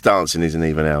 Morris dancing isn't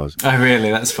even ours. Oh, really?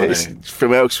 That's funny. It's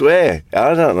from elsewhere.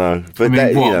 I don't know. But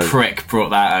what prick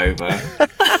brought that over?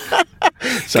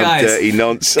 Some Guys, dirty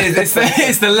nonsense.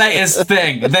 It's the latest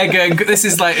thing. They're going, this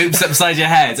is like Oops Upside Your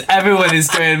Head. Everyone is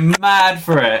going mad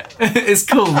for it. It's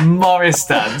called Morris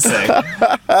dancing.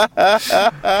 Christ.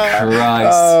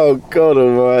 Oh, God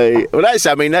almighty. Well,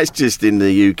 that's just in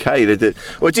the UK.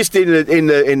 Or just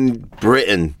in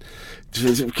Britain.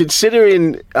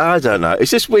 Considering, I don't know,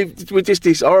 it's just we're just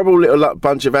this horrible little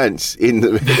bunch of ants in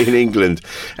England,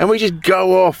 and we just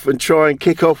go off and try and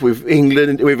kick off with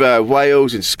England, with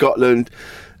Wales and Scotland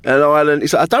and Ireland.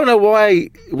 It's like, I don't know why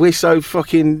we're so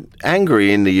fucking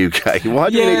angry in the UK. Why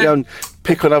do we need to go and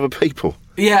pick on other people?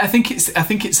 Yeah, I think it's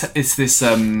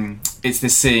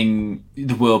this seeing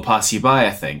the world pass you by.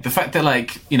 I think the fact that,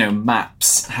 like, you know,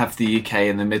 maps have the UK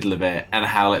in the middle of it, and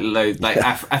how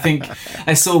I think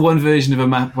I saw one version of a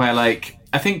map where, like,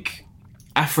 I think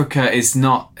Africa is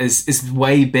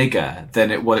way bigger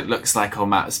than what it looks like on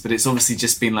maps, but it's obviously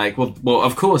just been like, well,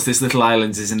 of course this little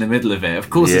island is in the middle of it. Of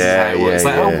course, this is how it works.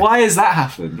 Oh, why has that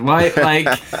happened? Why, like,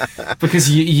 because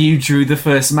you drew the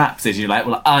first map, did you? Like,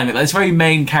 well, that's very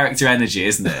main character energy,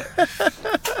 isn't it?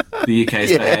 The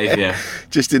UK's behaviour.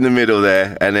 Just in the middle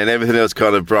there, and then everything else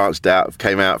kind of branched out,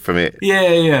 came out from it.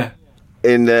 Yeah.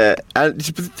 And the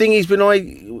thing is, when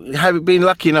I have been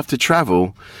lucky enough to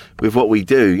travel with what we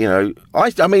do, you know, I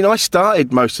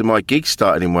started most of my gigs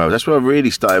started in Wales. That's where I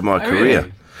really started my career.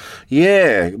 Really?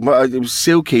 Yeah, it was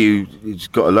Silky who's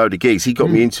got a load of gigs. He got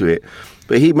me into it,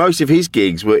 but most of his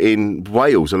gigs were in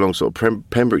Wales, along sort of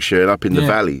Pembrokeshire and up in the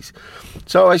valleys.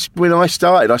 So when I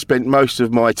started, I spent most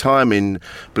of my time in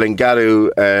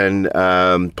Blaengadw and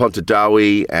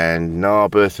Pontardawy and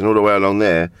Narberth and all the way along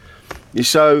there.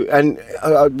 So, and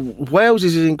Wales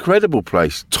is an incredible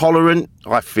place. Tolerant,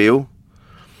 I feel.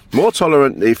 More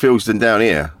tolerant, it feels, than down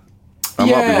here. I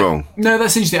might be wrong. No,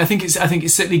 that's interesting. I think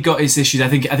it's certainly got its issues. I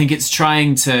think it's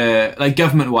trying to, like,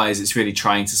 government-wise, it's really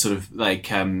trying to sort of like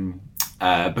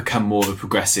become more of a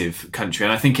progressive country,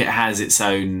 and I think it has its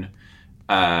own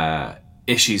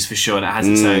issues for sure, and it has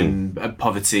its own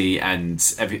poverty and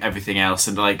everything else.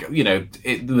 And, like, you know,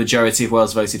 the majority of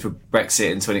Wales voted for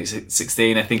Brexit in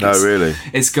 2016. I think. Really?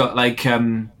 It's got like.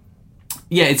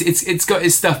 It's got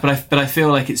its stuff, but I feel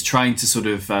like it's trying to sort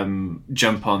of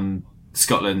jump on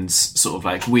Scotland's sort of,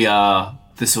 like, we are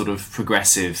the sort of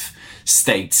progressive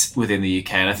state within the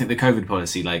UK, and I think the COVID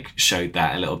policy, like, showed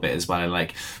that a little bit as well. And,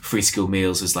 like, free school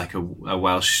meals was like a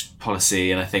Welsh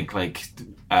policy, and I think, like,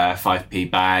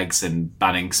 5p bags and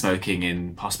banning smoking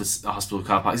in hospital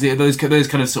car parks. Those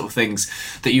kind of sort of things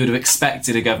that you would have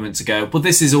expected a government to go, well,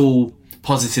 this is all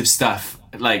positive stuff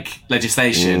like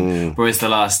legislation, whereas the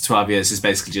last 12 years has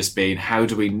basically just been how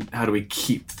do we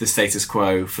keep the status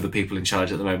quo for the people in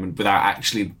charge at the moment without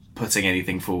actually putting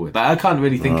anything forward. Like, I can't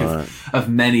really think of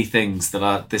many things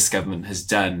that this government has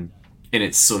done in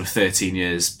its sort of 13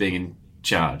 years being in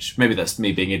charge. Maybe that's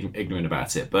me being ignorant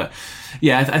about it, but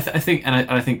yeah, I think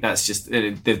I think that's just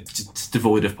they're just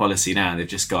devoid of policy now. They've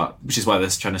just got, which is why they're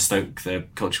trying to stoke the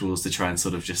culture wars to try and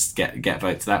sort of just get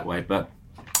votes that way. But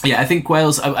yeah, I think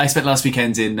Wales. I spent last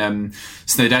weekend in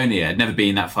Snowdonia. I'd never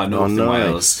been that far north in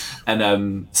Wales,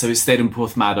 and so we stayed in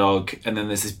Porthmadog, and then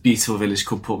there's this beautiful village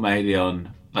called Portmeirion,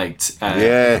 like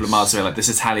a couple of miles away, like this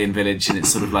Italian village, and it's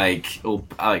sort of like all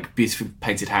like beautifully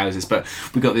painted houses. But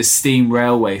we got this steam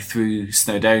railway through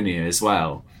Snowdonia as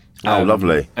well.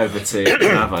 Lovely. Over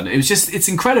to Avon. It's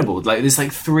incredible. Like there's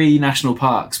like 3 national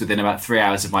parks within about 3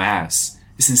 hours of my house.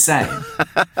 It's insane.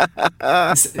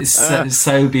 it's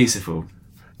so beautiful.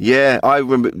 Yeah, I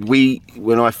remember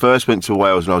when I first went to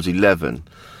Wales when I was 11,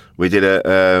 we did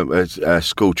a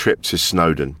school trip to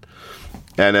Snowdon,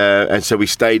 and so we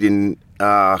stayed in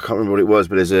I can't remember what it was,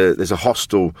 but there's a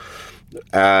hostel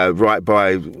right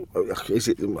by. Is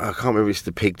it? I can't remember. If it's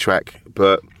the Pig Track,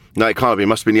 but no, it can't be. It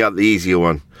must have been the easier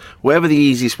one, wherever the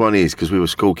easiest one is, because we were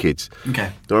school kids.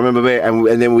 Okay. I remember it,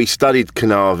 and then we studied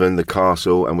Carnarvon, the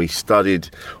castle, and we studied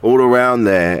all around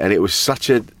there, and it was such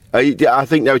a. I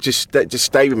think that just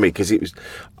stayed with me because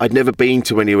I'd never been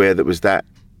to anywhere that was that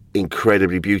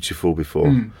incredibly beautiful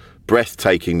before,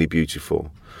 breathtakingly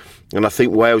beautiful, and I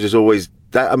think Wales is always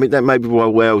that. I mean, that may be why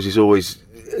Wales is a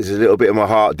little bit of my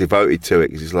heart devoted to it,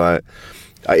 because it's like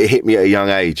it hit me at a young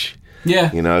age.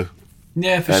 Yeah, you know.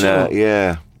 Yeah, for sure.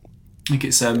 Yeah. I think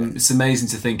it's amazing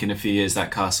to think in a few years that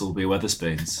castle will be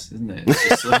Wetherspoons, isn't it? It's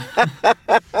just,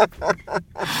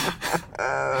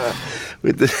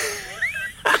 with the.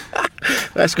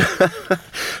 That's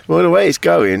well, the way it's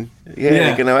going. Yeah,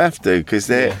 they're going to have to, because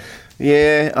they're.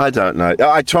 Yeah, I don't know.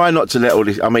 I try not to let all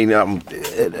this. I mean,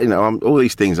 all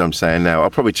these things I'm saying now, I'll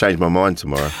probably change my mind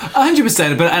tomorrow.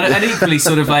 100%, but and equally,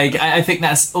 sort of like I think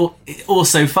that's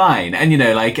also fine.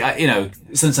 And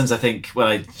sometimes I think when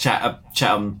I chat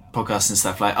on podcasts and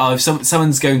stuff, like, oh, if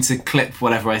someone's going to clip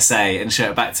whatever I say and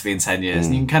show it back to me in 10 years,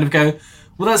 and you can kind of go,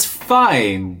 well, that's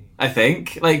fine. I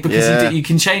think, like, because you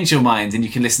can change your mind and you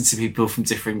can listen to people from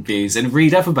different views and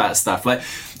read up about stuff. Like,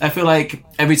 I feel like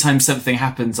every time something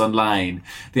happens online,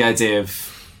 the idea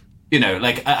of,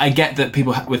 like, I get that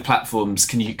people with platforms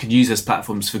can use those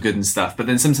platforms for good and stuff, but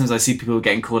then sometimes I see people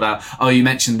getting called out, oh, you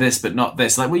mentioned this, but not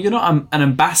this. Like, well, you're not an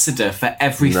ambassador for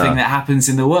everything that happens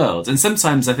in the world. And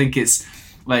sometimes I think it's,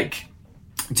 like,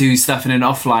 do stuff in an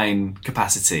offline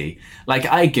capacity. Like,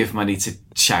 I give money to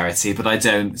charity, but I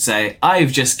don't say,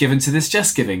 I've just given to this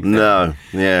Just Giving thing. No,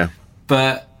 yeah.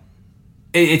 But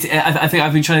I think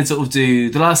I've been trying to sort of do,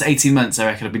 the last 18 months, I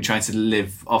reckon I've been trying to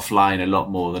live offline a lot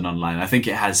more than online. I think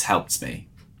it has helped me.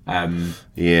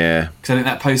 Yeah. Because I think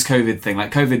that post-COVID thing,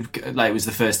 like COVID, like, was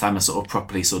the first time I sort of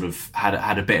properly sort of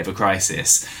had a bit of a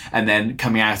crisis. And then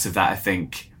coming out of that, I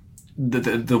think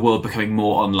the world becoming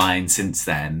more online since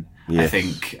then. Yes. I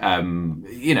think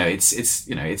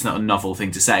it's not a novel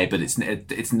thing to say, but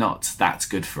it's not that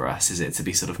good for us, is it, to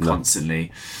be sort of constantly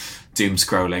doom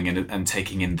scrolling and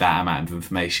taking in that amount of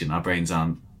information. Our brains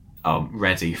aren't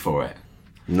ready for it.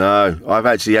 No, I've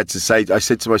actually had to say, I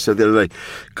said to myself the other day,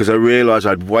 because I realised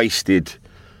I'd wasted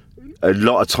a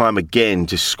lot of time again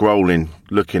just scrolling,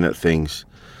 looking at things,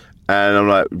 and I'm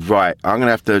like, right, I'm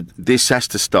gonna have to. This has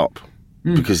to stop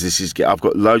because I've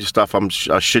got loads of stuff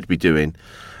I should be doing.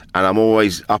 And I'm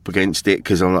always up against it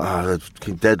because I'm like,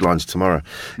 the deadline's tomorrow,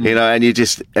 and I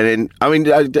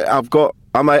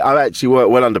actually work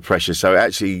well under pressure, so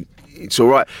it's all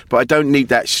right, but I don't need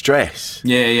that stress.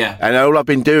 Yeah. And all I've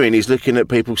been doing is looking at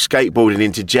people skateboarding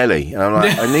into jelly, and I'm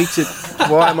like, I need to.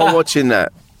 Why am I watching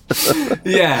that?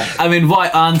 Yeah, I mean, why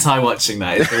aren't I watching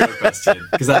that is the real question,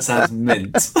 because that sounds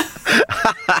mint.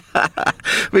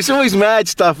 But it's always mad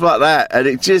stuff like that, and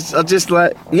I'm just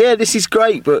like, yeah, this is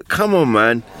great, but come on,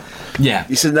 man. Yeah,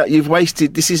 you've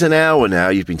wasted. This is an hour now.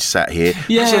 You've been sat here.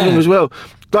 Yeah, that's something as well.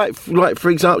 Like for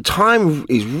example, time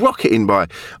is rocketing by.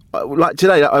 Like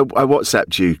today, I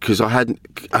WhatsApped you because I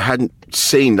hadn't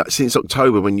seen that since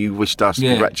October when you wished us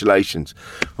congratulations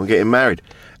on getting married.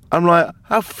 I'm like,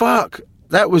 oh fuck.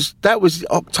 That was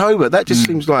October. That just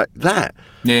seems like that.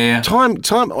 Yeah. Time.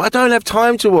 I don't have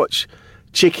time to watch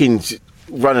chickens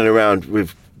running around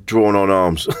with drawn on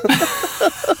arms.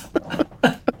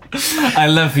 I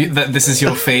love that this is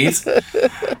your feed.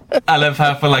 I love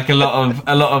how for like a lot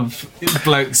of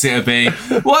blokes it'll be,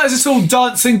 why is this all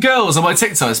dancing girls on my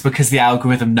TikTok? It's because the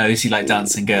algorithm knows you like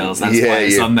dancing girls. That's why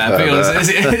it's on there. But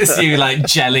it's you like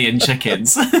jelly and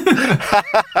chickens.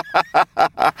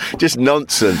 Just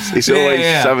nonsense. It's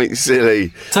always something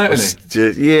silly.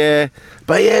 Totally.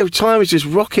 But time was just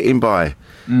rocketing by.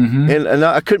 Mm-hmm. And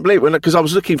I couldn't believe it because I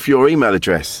was looking for your email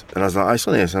address and I was like, it's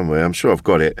on here somewhere, I'm sure I've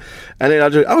got it. And then I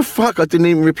just, oh fuck, I didn't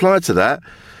even reply to that.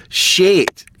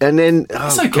 Shit. And then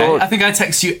it's okay. God. I think I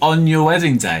text you on your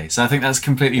wedding day, so I think that's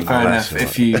completely fair enough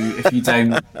if you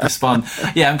don't respond.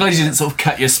 Yeah, I'm glad you didn't sort of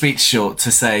cut your speech short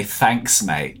to say thanks,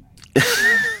 mate. You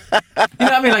know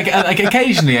what I mean? Like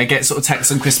occasionally I get sort of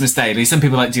texts on Christmas Day. Like, some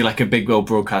people like do like a big old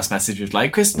broadcast message with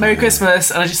like Merry Christmas,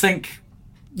 and I just think,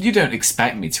 you don't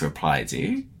expect me to reply, do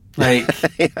you? Like,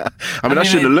 I mean, I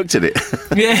should have looked at it.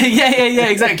 yeah,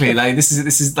 exactly. Like, this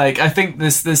is like, I think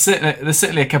there's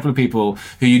certainly a couple of people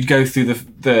who you'd go through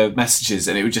the messages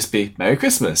and it would just be Merry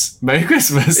Christmas, Merry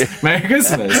Christmas, Merry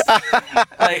Christmas.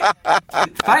 Like,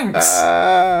 thanks,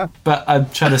 but I'm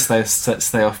trying to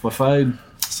stay off my phone.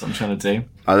 That's what I'm trying to do.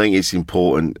 I think it's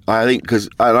important. I think because,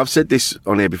 and I've said this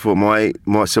on here before. My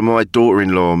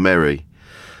daughter-in-law Mary.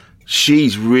 She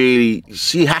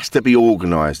has to be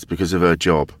organised because of her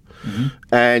job.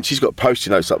 Mm-hmm. And she's got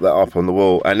Post-it notes up on the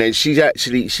wall. And then she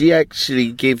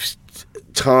actually gives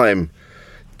time.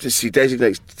 She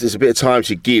designates, there's a bit of time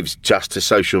she gives just to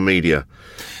social media.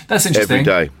 That's interesting.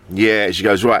 Every day. Yeah, she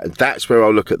goes, right, that's where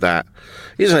I'll look at that.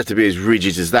 It doesn't have to be as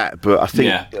rigid as that, but I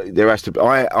think there has to be.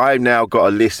 I've now got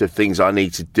a list of things I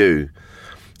need to do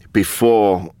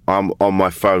before I'm on my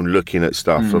phone looking at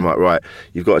stuff. I'm like, right,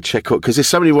 you've got to check out, because there's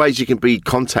so many ways you can be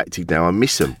contacted now. I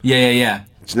miss them. Yeah.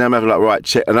 So now I'm having like, right,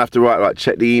 check, and I have to write, like,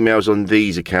 check the emails on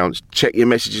these accounts, check your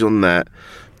messages on that,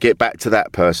 get back to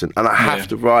that person, and I have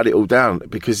to write it all down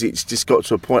because it's just got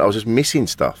to a point I was just missing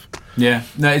stuff. Yeah,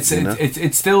 no,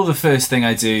 it's still the first thing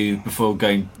I do before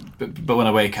going, but when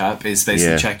I wake up is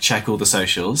basically check all the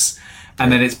socials.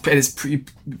 And then it's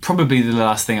probably the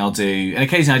last thing I'll do. And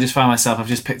occasionally I just find myself, I've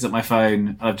just picked up my phone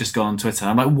and I've just gone on Twitter.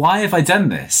 I'm like, why have I done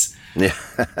this? Yeah.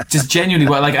 Just genuinely,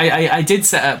 like I did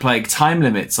set up like time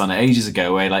limits on it ages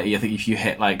ago where like I think if you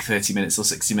hit like 30 minutes or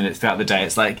 60 minutes throughout the day,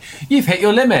 it's like, you've hit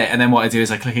your limit. And then what I do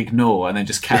is I click ignore and then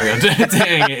just carry on doing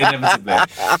it inevitably.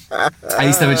 I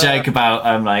used to have a joke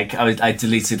about like I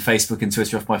deleted Facebook and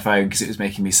Twitter off my phone because it was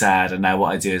making me sad. And now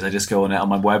what I do is I just go on it on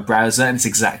my web browser and it's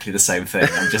exactly the same thing.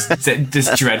 I'm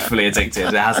just dreadfully addicted.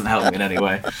 It hasn't helped me in any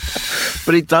way.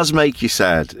 But it does make you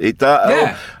sad. It does.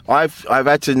 Yeah. I've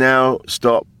had to now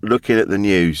stop looking at the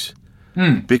news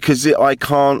because I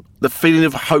can't. The feeling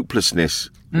of hopelessness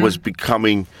was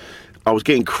becoming. I was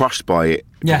getting crushed by it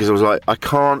because I was like, I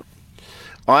can't.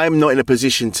 I'm not in a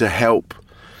position to help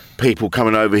people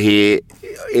coming over here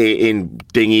in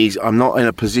dinghies. I'm not in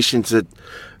a position to,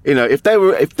 if they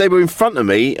were in front of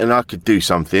me and I could do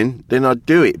something, then I'd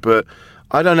do it. But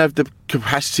I don't have the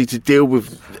capacity to deal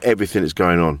with everything that's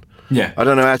going on. Yeah, I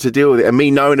don't know how to deal with it, and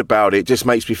me knowing about it just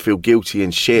makes me feel guilty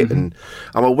and shit. And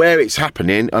I'm aware it's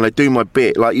happening, and I do my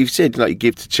bit, like you've said. Like, you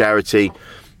give to charity,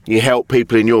 you help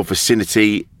people in your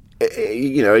vicinity.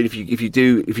 If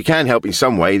you can help in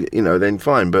some way, then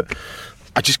fine. But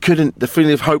I just couldn't. The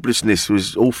feeling of hopelessness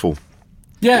was awful.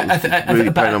 Yeah, really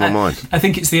playing on my mind. I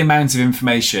think it's the amount of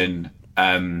information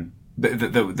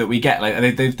that we get.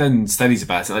 Like, they've done studies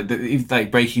about it, like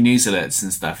breaking news alerts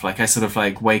and stuff. Like, I sort of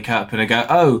like wake up and I go,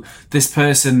 oh, this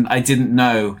person I didn't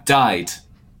know died.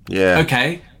 Yeah.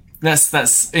 Okay. That's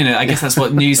I guess that's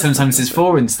what news sometimes is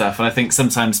for and stuff. And I think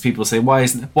sometimes people say, why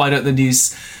doesn't the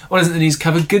news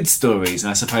cover good stories?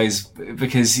 And I suppose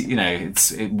because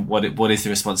what is the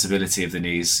responsibility of the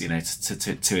news,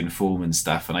 to inform and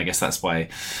stuff. And I guess that's why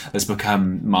there's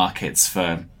become markets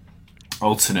for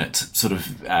alternate sort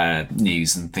of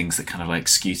news and things that kind of like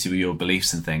skew to your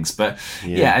beliefs and things. But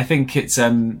I think it's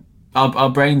our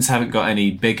brains haven't got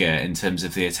any bigger in terms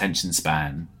of the attention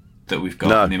span that we've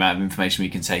got and the amount of information we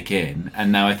can take in.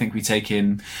 And now I think we take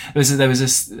in, there was a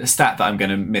stat that I'm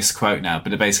going to misquote now,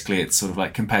 but basically it's sort of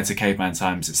like compared to caveman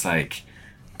times, it's like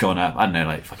gone up, I don't know,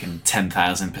 like fucking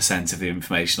 10,000% of the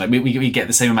information. Like we get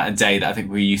the same amount a day that I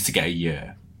think we used to get a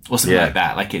year or something like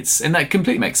that. Like and that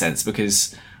completely makes sense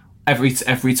because every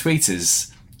tweet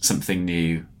is something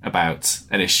new about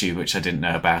an issue which I didn't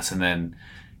know about, and then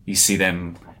you see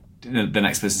them, the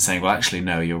next person saying, well, actually,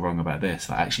 no, you're wrong about this.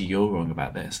 Like, actually, you're wrong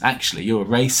about this. Actually, you're a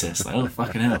racist. Like, oh,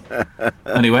 fucking hell.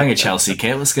 Only wearing a Chelsea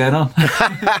kit. What's going on?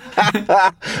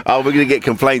 Oh, we're going to get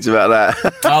complaints about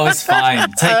that. Oh, it's fine.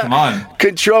 Take them on.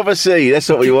 Controversy. That's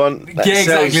what we want.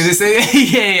 Yeah, exactly.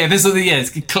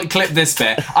 Clip this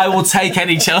bit. I will take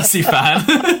any Chelsea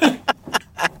fan.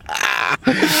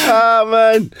 Oh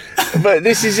man, but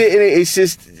this is it, innit? It's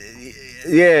just,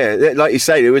 yeah, like you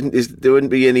say, there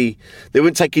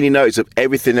wouldn't take any notice of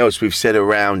everything else we've said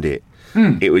around it.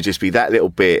 It would just be that little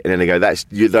bit, and then they go,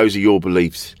 those are your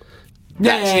beliefs.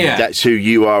 That's who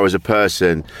you are as a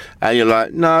person. And you're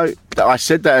like, no, I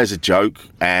said that as a joke,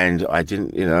 and I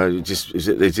didn't,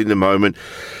 it's in the moment.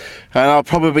 And I'll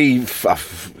probably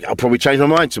change my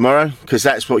mind tomorrow, because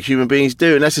that's what human beings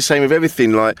do. And that's the same with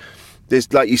everything. Like,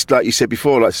 there's, like you said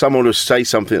before, like someone will say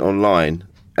something online,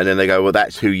 and then they go, well,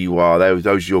 that's who you are.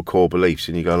 Those are your core beliefs.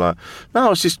 And you go like, no,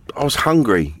 I was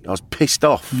hungry. I was pissed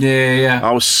off. Yeah.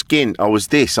 I was skint. I was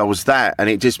this. I was that. And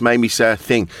it just made me say a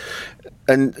thing.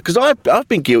 And because I've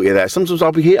been guilty of that. Sometimes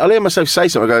I'll hear myself say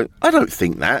something. I go, I don't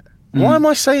think that. Why am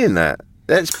I saying that?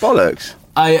 That's bollocks.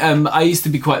 I used to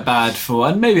be quite bad for,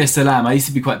 and maybe I still am, I used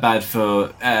to be quite bad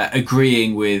for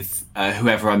agreeing with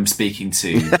whoever I'm speaking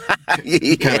to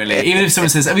currently. Even if someone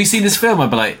says, have you seen this film?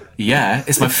 I'd be like, yeah,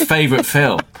 it's my favourite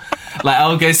film. Like,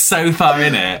 I'll go so far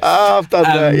in it. Oh, I've done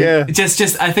that, yeah.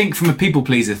 Just, I think from a people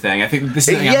pleaser thing, I think this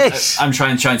is something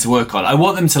I'm trying to work on. I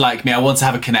want them to like me. I want to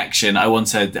have a connection. I want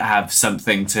to have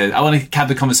something I want to have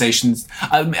the conversations.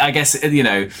 I guess,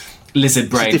 lizard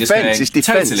brain it's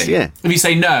defense, totally. Yeah. If you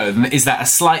say no, then is that a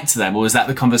slight to them, or is that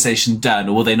the conversation done,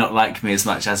 or will they not like me as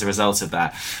much as a result of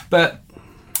that? But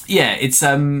yeah, it's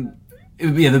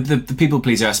the people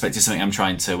pleaser aspect is something I'm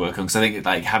trying to work on, because I think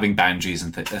like having boundaries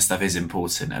and stuff is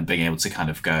important, and being able to kind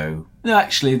of go, no,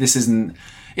 actually this isn't,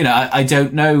 I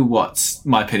don't know what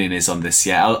my opinion is on this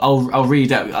yet. I'll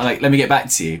read out, like, let me get back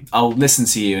to you. I'll listen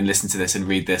to you and listen to this and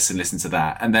read this and listen to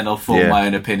that, and then I'll form my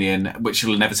own opinion, which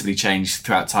will inevitably change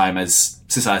throughout time as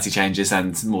society changes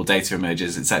and more data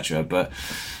emerges, etc. But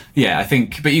yeah, I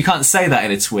think, but you can't say that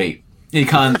in a tweet. You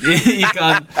can't put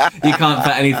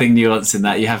anything nuanced in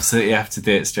that. You have to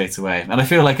do it straight away. And I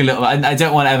feel like I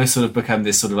don't want to ever sort of become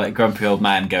this sort of like grumpy old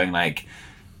man going like,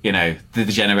 the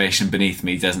generation beneath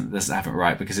me doesn't have it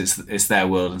right, because it's their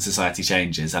world and society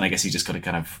changes. And I guess you just got to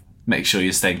kind of make sure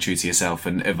you're staying true to yourself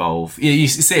and evolve. You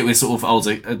see it with sort of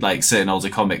older, like certain older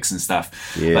comics and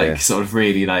stuff, like sort of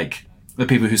really like the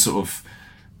people who sort of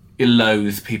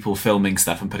loathe people filming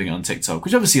stuff and putting it on TikTok,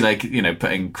 which obviously like,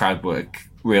 putting crowd work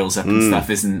reels up and stuff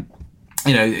isn't,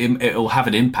 it'll have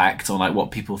an impact on like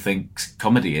what people think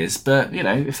comedy is, but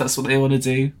if that's what they want to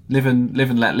do, live and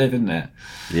let live, isn't it?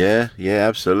 Yeah,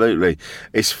 absolutely.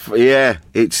 It's funny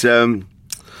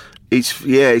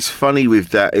with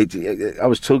that. I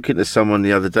was talking to someone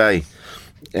the other day,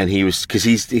 and he was, because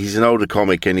he's an older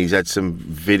comic, and he's had some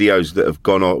videos that have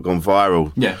gone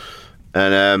viral. Yeah.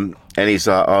 And he's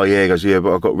like, oh yeah, he goes, yeah,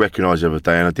 but I got recognised the other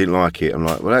day and I didn't like it. I'm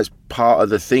like, well, that's part of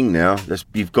the thing now. That's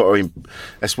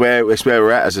where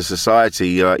we're at as a society.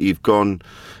 You've gone,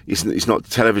 it's not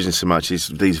television so much, it's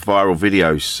these viral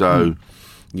videos. So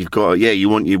you've got, you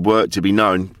want your work to be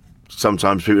known.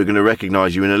 Sometimes people are going to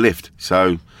recognise you in a lift.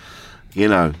 So,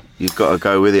 you've got to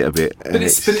go with it a bit. But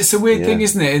it's a weird thing,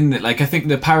 isn't it? Like, I think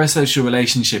the parasocial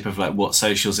relationship of like what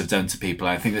socials have done to people,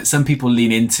 I think that some people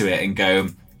lean into it and go,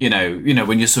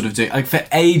 when you're sort of doing, like, for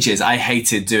ages, I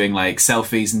hated doing like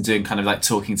selfies and doing kind of like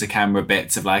talking to camera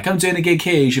bits of like, I'm doing a gig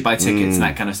here, you should buy tickets and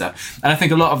that kind of stuff. And I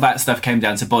think a lot of that stuff came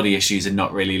down to body issues and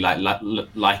not really like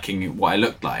liking what I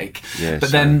looked like. Yeah, but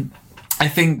then I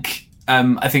think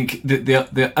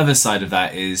the other side of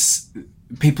that is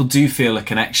people do feel a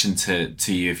connection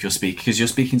to you if you're speaking, because you're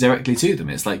speaking directly to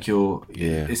them. It's like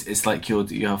it's like you're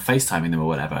FaceTiming them or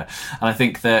whatever. And I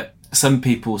think that some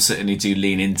people certainly do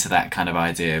lean into that kind of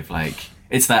idea of like,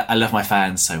 it's that I love my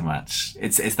fans so much.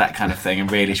 It's that kind of thing. I'm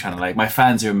really trying to like, my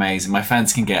fans are amazing. My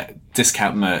fans can get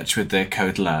discount merch with the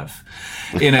code LOVE.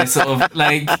 Sort of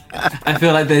like, I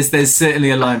feel like there's certainly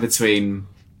a line between,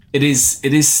 it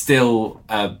is still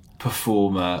a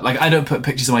performer. Like, I don't put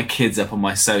pictures of my kids up on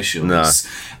my socials. No.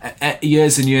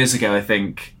 Years and years ago, I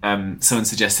think someone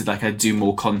suggested like I do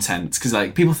more content, because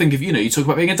like people think of, you talk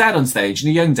about being a dad on stage and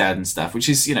a young dad and stuff, which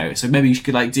is, so maybe you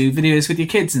could like do videos with your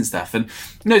kids and stuff. And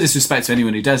no disrespect to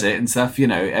anyone who does it and stuff,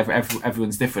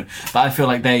 everyone's different, but I feel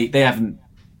like they haven't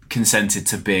consented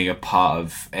to being a part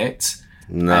of it.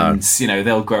 No. And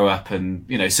they'll grow up, and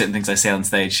certain things I say on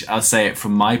stage, I'll say it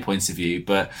from my point of view,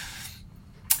 but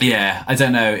yeah, I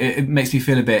don't know. It makes me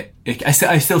feel a bit. I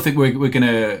still think we're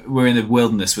in the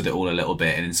wilderness with it all a little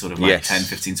bit, and in sort of like 10,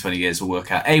 15, 20 years we'll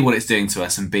work out A, what it's doing to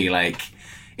us, and B, like,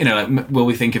 will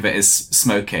we think of it as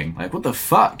smoking? Like, what the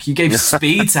fuck? You gave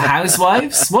speed to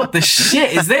housewives? What the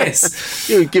shit is this?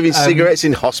 You're giving cigarettes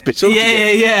in hospital.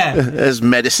 Yeah. As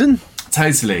medicine.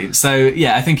 Totally. So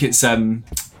yeah, I think it's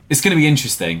it's going to be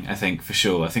interesting, I think, for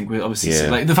sure. I think we're obviously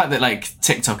like the fact that like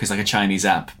TikTok is like a Chinese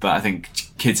app, but I think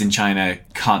kids in China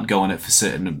can't go on it for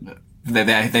certain.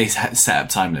 They set up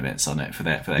time limits on it for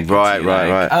their kids.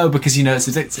 Right. Oh, because you know it's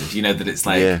addictive. You know that it's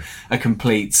like a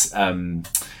complete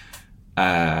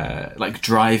like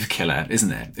drive killer,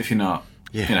 isn't it? If you're not,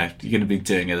 you know, you're going to be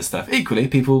doing other stuff. Equally,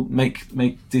 people make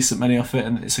decent money off it,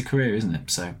 and it's a career, isn't it?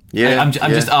 So I'm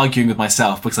just arguing with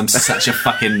myself because I'm such a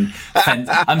fucking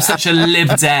I'm such a Lib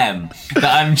Dem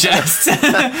that I'm just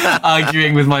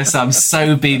arguing with myself. I'm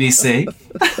so BBC.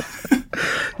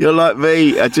 You're like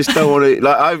me. I just don't want to.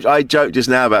 Like I joked just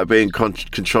now about being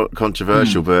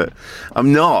controversial, but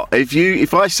I'm not.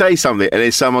 If I say something and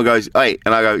then someone goes, "Hey,"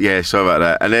 and I go, "Yeah, sorry about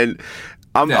that," and then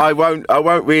I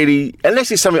won't really,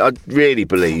 unless it's something I really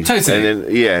believe. Totally. And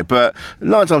then, but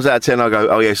 9 times out of 10, I go,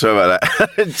 "Oh yeah, sorry about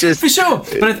that." Just for sure.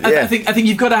 But I think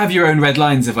you've got to have your own red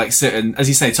lines of like certain, as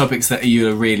you say, topics that you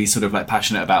are really sort of like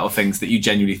passionate about, or things that you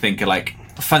genuinely think are like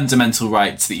fundamental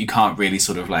rights that you can't really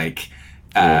sort of like.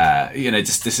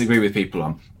 Just disagree with people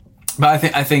on. But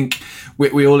I think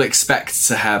we all expect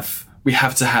to have. We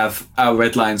have to have our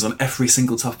red lines on every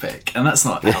single topic, and that's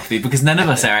not healthy because none of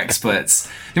us are experts.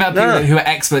 You know, people who are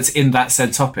experts in that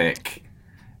said topic.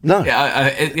 No,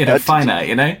 finite.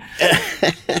 You know,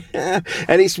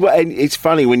 and it's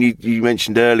funny when you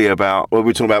mentioned earlier about we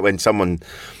were talking about when someone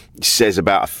says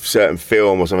about a certain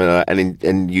film or something like that,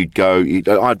 and you'd go,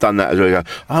 I've done that as well. You go,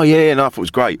 oh yeah, no, I thought it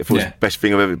was great. I thought it was the best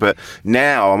thing I've ever. But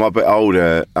now I'm a bit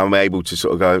older. I'm able to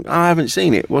sort of go, I haven't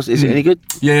seen it. Is it any good?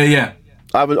 Yeah.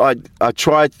 I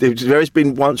tried. There's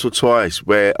been once or twice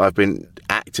where I've been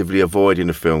actively avoiding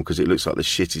a film because it looks like the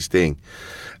shittest thing,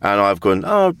 and I've gone,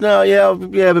 oh no,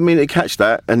 I've been meaning to catch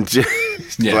that, and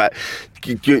just like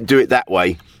do it that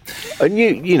way. And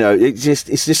you know, it's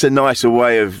just a nicer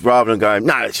way of, rather than going,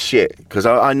 no, it's shit, because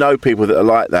I know people that are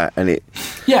like that, and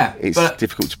it's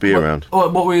difficult to be around.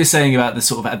 What we were saying about the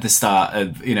sort of at the start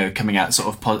of, you know, coming out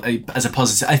sort of as a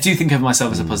positive, I do think of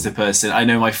myself as a positive person. I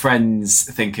know my friends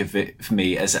think of it for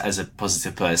me as a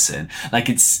positive person. Like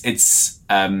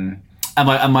and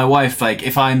my wife, like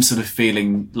if I'm sort of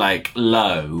feeling like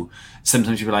low,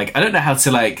 sometimes you'll be like, I don't know how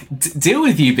to like deal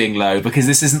with you being low because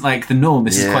this isn't like the norm.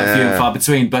 This is quite few and far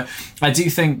between. But I do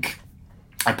think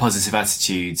a positive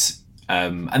attitude,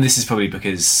 and this is probably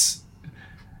because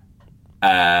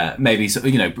maybe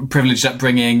you know, privileged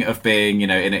upbringing of being, you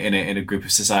know, in a group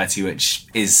of society which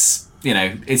is, you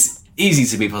know, it's easy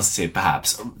to be positive,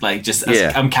 perhaps. Like just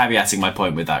I'm caveating my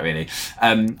point with that, really.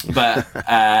 But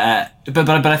I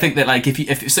think that like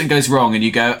if something goes wrong and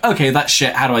you go, okay, that's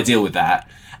shit, how do I deal with that?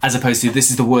 As opposed to,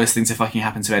 this is the worst thing to fucking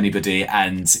happen to anybody,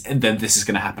 and then this is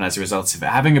going to happen as a result of it.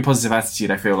 Having a positive attitude,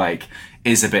 I feel like,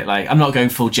 is a bit like, I'm not going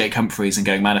full Jake Humphries and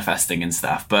going manifesting and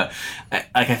stuff, but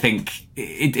like I think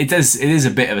it is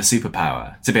a bit of a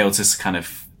superpower to be able to kind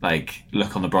of like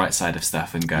look on the bright side of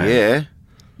stuff and go,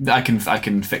 I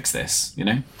can fix this, you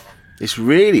know. It's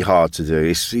really hard to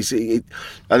do.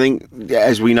 I think,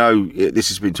 as we know, this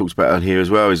has been talked about on here as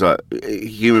well, is like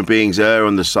human beings err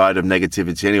on the side of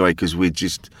negativity anyway, because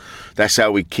that's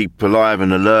how we keep alive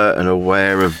and alert and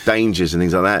aware of dangers and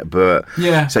things like that. But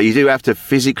so you do have to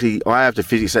I have to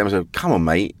physically say to myself, come on,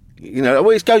 mate. You know,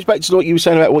 it goes back to what you were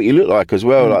saying about what you look like as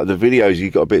well. Like the videos, you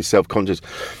got a bit self-conscious.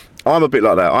 I'm a bit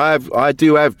like that. I'm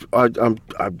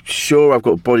sure I've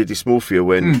got body dysmorphia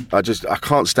when I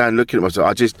can't stand looking at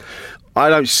myself. I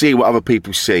don't see what other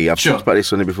people see. I've talked about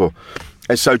this on here before.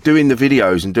 And so doing the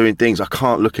videos and doing things, I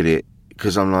can't look at it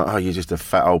because I'm like, oh, you're just a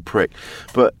fat old prick.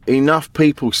 But enough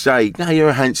people say, no, you're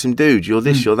a handsome dude, you're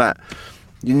this, you're that.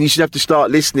 And you should have to start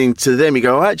listening to them. You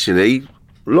go, oh, actually,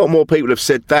 a lot more people have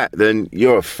said that than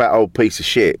you're a fat old piece of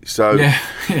shit. So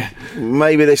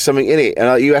maybe there's something in it,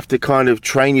 and you have to kind of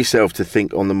train yourself to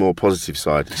think on the more positive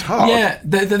side. It's hard. Yeah,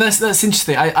 that's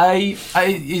interesting.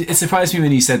 It surprised me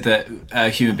when you said that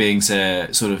human beings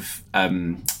are sort of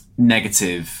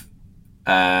negative.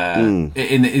 But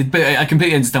I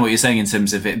completely understand what you're saying in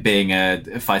terms of it being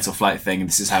a fight or flight thing, and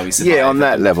this is how we survive. Yeah, on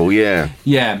that level, yeah.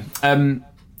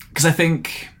 Because I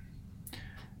think.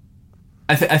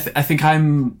 I think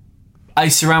I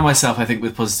surround myself, I think,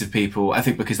 with positive people. I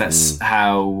think because that's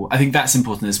how, I think that's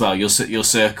important as well. Your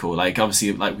circle, like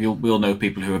obviously, like we all know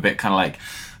people who are a bit kind of like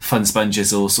fun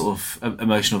sponges or sort of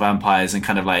emotional vampires, and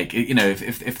kind of like, you know,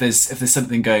 if there's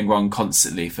something going wrong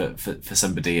constantly for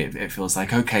somebody, it feels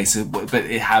like, okay, so but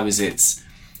how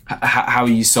are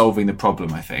you solving the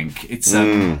problem? I think it's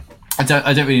I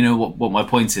don't really know what my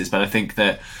point is, but I think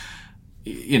that,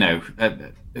 you know,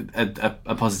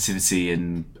 a positivity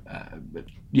and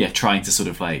trying to sort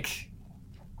of like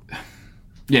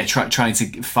trying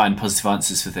to find positive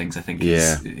answers for things, I think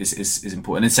is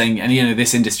important. And saying, and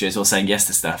this industry is all saying yes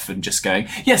to stuff and just going,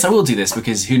 yes, I will do this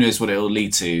because who knows what it will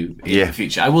lead to in the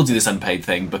future. I will do this unpaid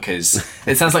thing because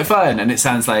it sounds like fun and it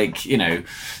sounds like,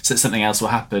 so something else will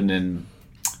happen. And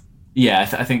I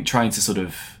think trying to sort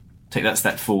of take that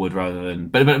step forward rather than,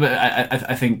 but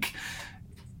I think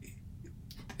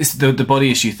it's the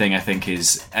body issue thing. I think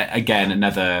is again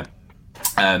another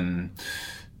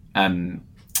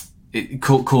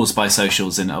caused by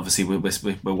socials, and obviously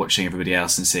we're watching everybody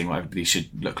else and seeing what everybody should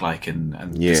look like and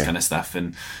this kind of stuff.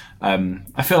 And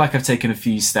I feel like I've taken a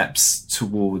few steps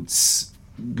towards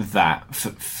that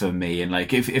for me. And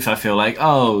like if I feel like,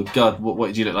 oh God,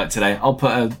 what do you look like today? I'll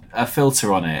put a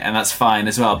filter on it, and that's fine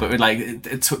as well. But like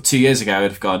 2 years ago, I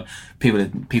would have gone,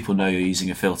 people know you're using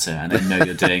a filter, and they know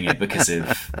you're doing it because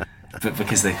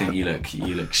they think you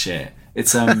look shit.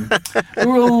 It's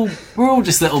we're all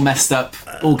just little messed up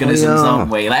organisms, aren't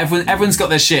we? Like everyone's got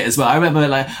their shit as well. I remember,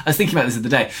 like, I was thinking about this the other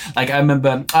day. Like I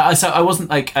remember, I wasn't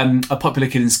like a popular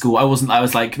kid in school. I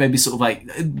was like maybe sort of like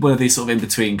one of these sort of in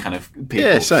between kind of people.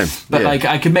 Yeah, same. But like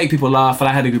I could make people laugh, and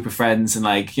I had a group of friends, and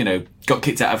like got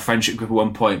kicked out of a friendship group at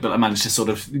one point, but I managed to sort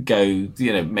of go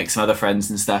make some other friends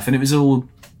and stuff, and it was all.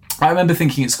 I remember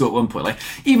thinking at school at one point, like,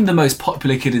 even the most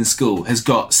popular kid in school has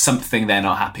got something they're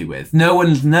not happy with. No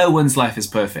one's life is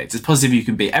perfect. As positive you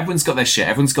can be. Everyone's got their shit.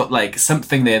 Everyone's got like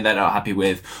something they're not happy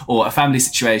with, or a family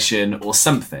situation, or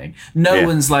something. No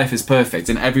one's life is perfect,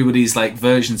 and everybody's like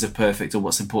versions of perfect or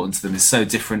what's important to them is so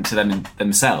different to them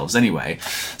themselves anyway.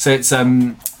 So it's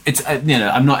I'm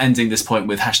not ending this point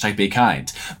with #be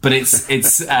kind, but I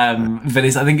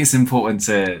think it's important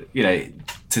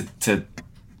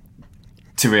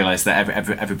to realise that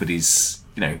everybody's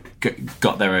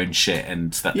got their own shit,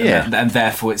 and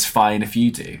therefore it's fine if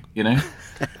you do.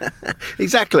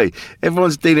 Exactly.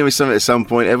 Everyone's dealing with something at some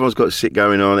point. Everyone's got shit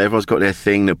going on. Everyone's got their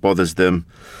thing that bothers them.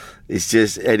 It's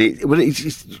just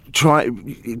try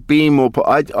being more.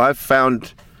 I've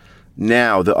found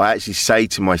now that I actually say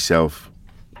to myself,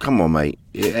 "Come on, mate,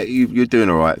 you're doing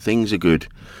all right. Things are good.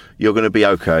 You're going to be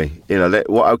okay."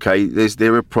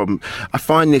 There a problem. I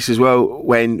find this as well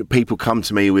when people come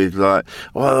to me with like,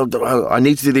 "Oh, I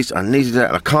need to do this, I need to do that,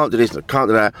 and I can't do this, and I can't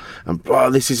do that, and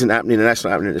this isn't happening, and that's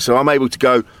not happening." So I'm able to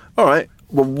go, all right,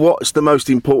 well, what's the most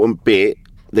important bit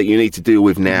that you need to deal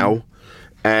with now,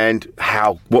 and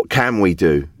what can we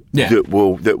do that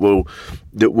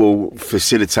will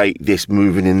facilitate this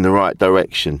moving in the right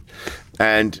direction,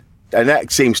 and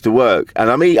that seems to work. And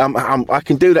I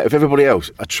can do that with everybody else.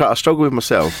 I struggle with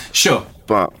myself. Sure.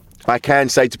 But I can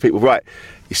say to people, right,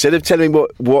 instead of telling me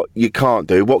what you can't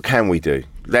do, what can we do?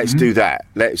 Let's do that.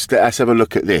 Let's have a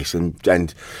look at this. And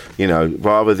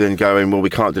rather than going, well, we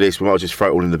can't do this, we might just throw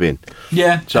it all in the bin.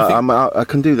 Yeah. So I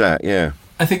can do that, yeah.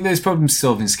 I think those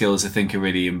problem-solving skills, I think, are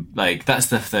really, like, that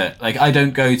stuff that, like, I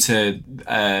don't go to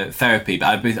therapy,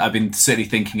 but I've been certainly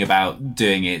thinking about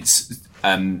doing it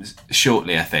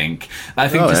shortly. I think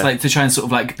like to try and sort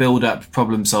of like build up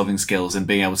problem solving skills and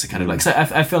being able to kind of like, so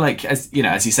I feel like, as you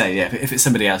say, if it's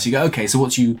somebody else, you go, okay, so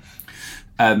what do you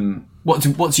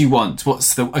want?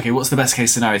 What's the best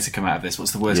case scenario to come out of this?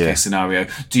 What's the worst case scenario?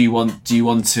 Do you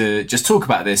want to just talk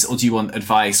about this, or do you want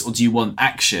advice, or do you want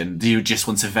action? Do you just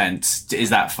want to vent?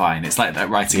 Is that fine? It's like that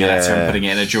writing a letter and putting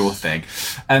it in a drawer thing.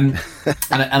 And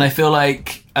I feel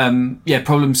like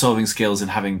problem solving skills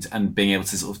and being able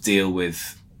to sort of deal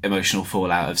with emotional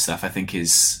fallout of stuff, I think,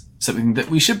 is something that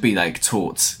we should be like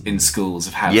taught in schools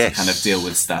of how to kind of deal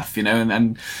with stuff,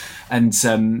 and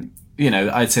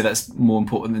I'd say that's more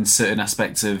important than certain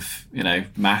aspects of,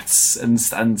 maths and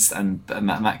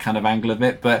that kind of angle of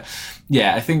it. But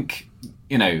yeah, I think,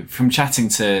 from chatting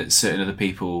to certain other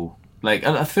people, like,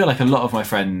 I feel like a lot of my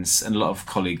friends and a lot of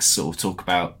colleagues sort of talk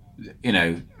about,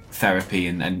 therapy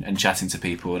and chatting to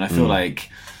people. And I feel like,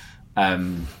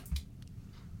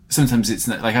 sometimes it's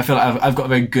not, like, I feel like I've got a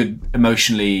very good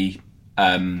emotionally,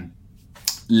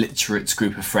 literate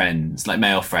group of friends, like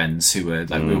male friends, who are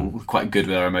like we're quite good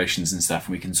with our emotions and stuff,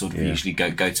 and we can sort of usually go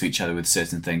to each other with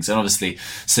certain things. And obviously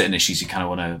certain issues you kind of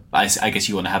want to, I guess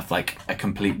you want to have like a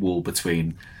complete wall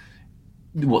between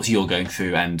what you're going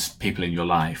through and people in your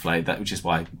life, like that, which is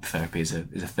why therapy is a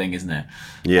thing, isn't it?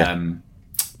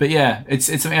 But yeah, it's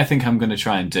something I think I'm going to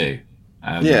try and do.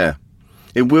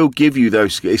 It will give you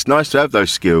those. It's nice to have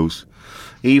those skills,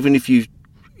 even if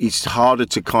it's harder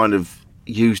to kind of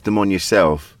use them on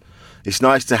yourself. It's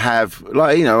nice to have,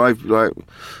 like, you know, I've like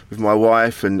with my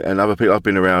wife and other people I've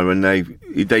been around, when they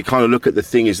kind of look at the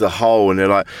thing as the whole, and they're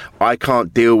like, I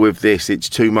can't deal with this. It's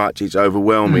too much. It's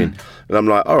overwhelming. And I'm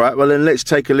like, all right, well then let's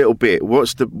take a little bit.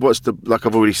 What's the like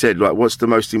I've already said, like what's the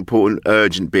most important,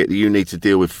 urgent bit that you need to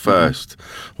deal with first?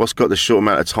 What's got the short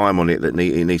amount of time on it that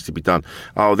it needs to be done?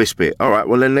 Oh, this bit. All right,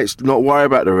 well then let's not worry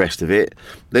about the rest of it.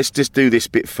 Let's just do this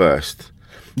bit first.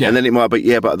 Yeah. And then it might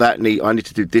be, but I need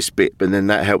to do this bit, and then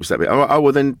that helps that bit. Oh,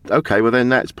 well then, okay, well then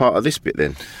that's part of this bit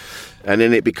then. And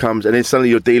then it becomes, and then suddenly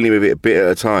you're dealing with it a bit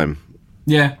at a time.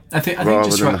 Yeah, I think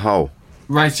just than the whole.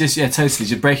 Right, totally.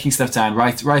 Just breaking stuff down,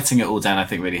 writing it all down, I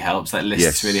think really helps. Like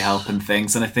lists really help and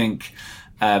things. And I think,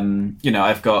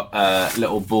 I've got a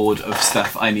little board of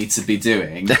stuff I need to be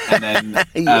doing, and then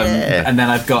and then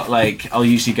I've got I'll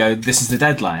usually go, this is the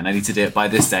deadline. I need to do it by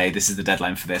this day. This is the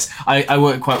deadline for this. I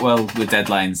work quite well with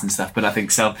deadlines and stuff, but I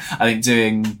think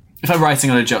if I'm writing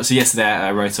on a job, so yesterday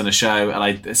I wrote on a show and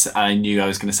I knew I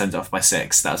was going to send it off by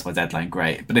 6. That was my deadline.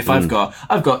 Great. But if I've got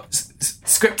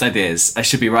script ideas I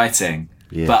should be writing,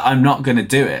 but I'm not going to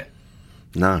do it.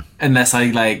 No. Unless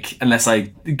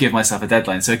I give myself a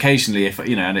deadline. So occasionally, if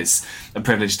and it's a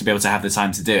privilege to be able to have the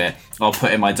time to do it, I'll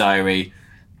put in my diary,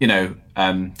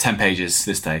 10 pages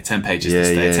this day, 10 pages this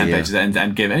day, 10 pages,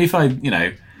 and give. And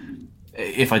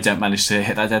if I don't manage to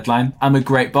hit that deadline, I'm a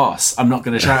great boss. I'm not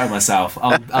going to shout at myself.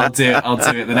 I'll do it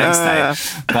the next day.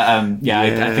 But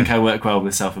I think I work well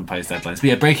with self-imposed deadlines.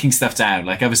 But breaking stuff down,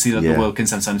 obviously the world can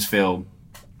sometimes feel.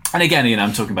 And again,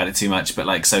 I'm talking about it too much,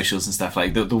 but socials and stuff,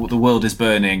 the world is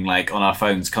burning on our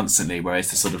phones constantly, whereas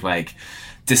to sort of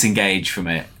disengage from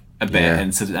it a bit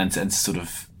and to sort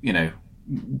of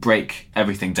break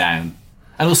everything down.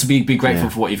 And also be grateful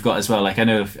for what you've got as well. I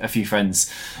know a few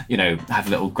friends, have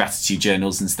little gratitude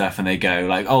journals and stuff, and they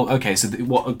go oh, okay, so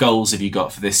what goals have you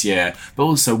got for this year? But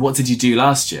also, what did you do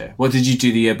last year? What did you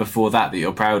do the year before that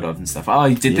you're proud of and stuff? Oh,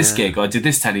 I did this gig, or I did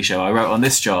this telly show, I wrote on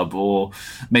this job, or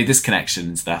made this connection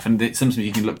and stuff. And sometimes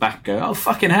you can look back and go, oh,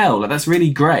 fucking hell, that's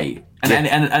really great.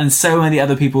 And so many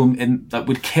other people that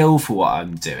would kill for what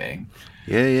I'm doing.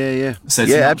 Yeah. So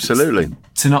absolutely.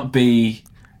 To not be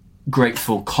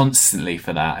grateful constantly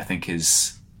for that, I think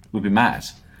would be mad.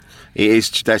 It is.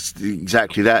 That's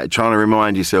exactly that. Trying to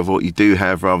remind yourself what you do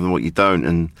have rather than what you don't.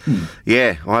 And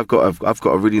I've got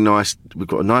a really nice. We've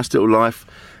got a nice little life.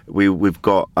 We've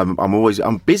got.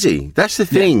 I'm busy. That's the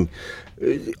thing.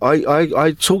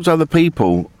 I talk to other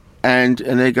people. And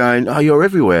they're going, oh, you're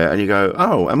everywhere. And you go,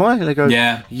 oh, am I? And they go,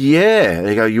 yeah. And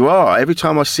they go, you are. Every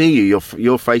time I see you,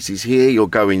 your face is here. You're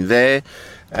going there.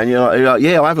 And you're like,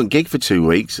 I haven't gigged for 2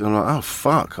 weeks. And I'm like, oh,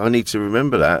 fuck, I need to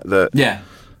remember that.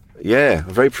 I'm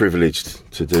very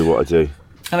privileged to do what I do.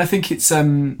 And I think it's,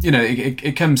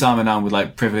 it comes arm in arm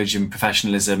with privilege and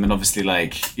professionalism, and obviously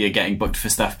you're getting booked for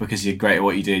stuff because you're great at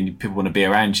what you do and people want to be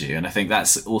around you. And I think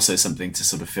that's also something to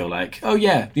sort of feel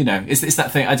it's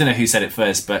that thing. I don't know who said it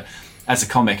first, but as a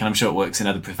comic, and I'm sure it works in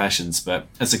other professions, but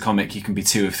as a comic, you can be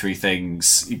 2 of 3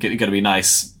 things. You've got to be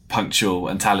nice, punctual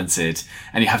and talented,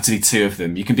 and you have to be 2 of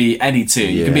them. You can be any 2.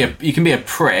 You can be a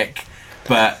prick,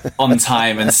 but on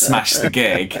time and smash the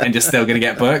gig, and you're still going to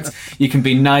get booked. You can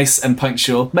be nice and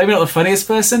punctual, maybe not the funniest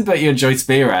person, but you enjoy to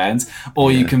be around.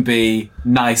 Or you can be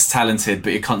nice, talented,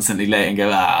 but you're constantly late and go,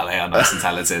 they are nice and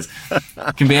talented.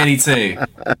 You can be any 2. You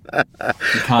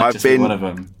can't be one of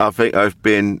them. I think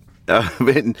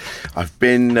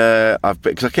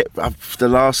because I kept the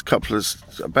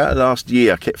last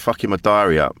year I kept fucking my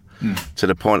diary up to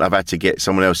the point I've had to get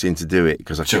someone else in to do it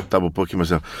because I kept double booking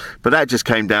myself. But that just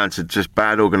came down to just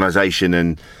bad organisation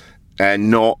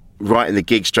and not writing the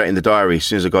gig straight in the diary as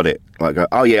soon as I got it.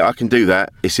 Oh yeah, I can do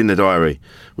that. It's in the diary,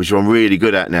 which I'm really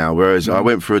good at now. Whereas I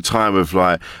went through a time of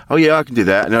oh yeah, I can do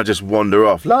that, and I just wander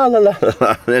off, la la la,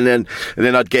 la. and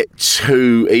then I'd get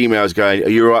 2 emails going, "Are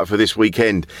you all right for this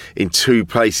weekend?" in 2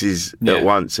 places at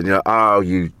once, and you're like, "Oh,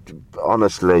 you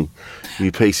honestly,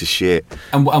 you piece of shit."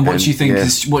 And what do you think?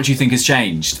 What do you think has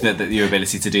changed that your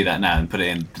ability to do that now and put it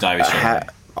in the diary straight away?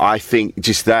 I think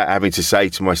just that, having to say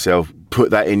to myself,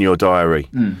 put that in your diary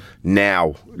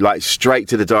now, straight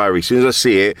to the diary. As soon as I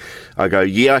see it, I go,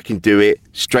 yeah, I can do it,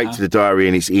 straight to the diary,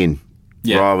 and it's in.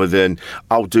 Rather than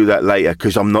I'll do that later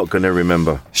because I'm not going to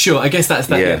remember. Sure, I guess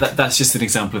that's just an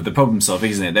example of the problem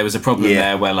solving, isn't it? There was a problem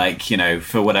there where,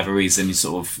 for whatever reason, you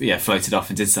sort of floated off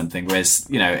and did something. Whereas,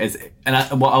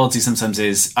 what I'll do sometimes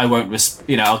is I won't,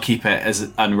 I'll keep it as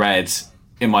unread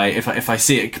in my if I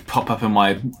see it pop up in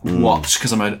my watch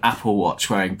because I'm an Apple Watch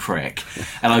wearing prick,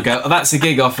 and I'll go, oh, that's a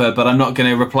gig offer, but I'm not going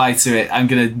to reply to it. I'm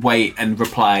going to wait and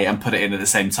reply and put it in at the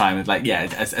same time.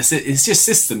 It's just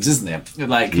systems, isn't it?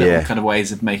 Little kind of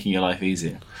ways of making your life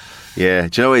easier. Yeah.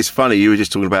 Do you know what? It's funny. You were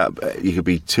just talking about you could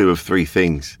be two of three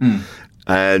things.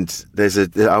 And there's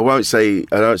I won't say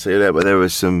that, but there were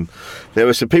some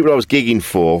people I was gigging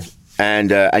for,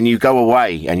 and you go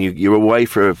away and you're away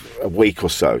for a week or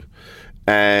so,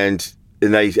 and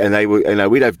they were,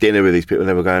 we'd have dinner with these people and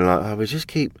they were going like, oh, we just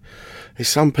keep. There's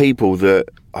some people that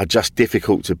are just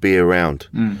difficult to be around,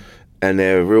 and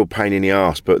they're a real pain in the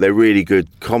arse, but they're really good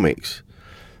comics.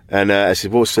 And I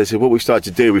said, what we started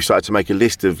to do, we started to make a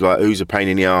list of like who's a pain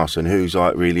in the arse and who's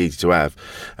like really easy to have.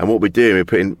 And what we're doing, we're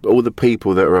putting all the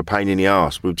people that are a pain in the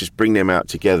arse, we'll just bring them out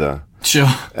together. Sure.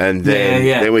 And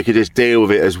then we could just deal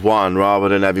with it as one, rather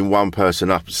than having one person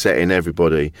upsetting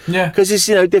everybody. Yeah. Because it's,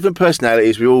 different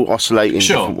personalities, we all oscillate in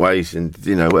different ways and,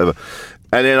 whatever.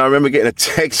 And then I remember getting a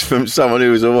text from someone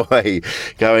who was away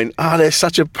going, they're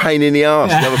such a pain in the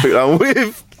arse, the other people I'm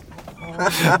with.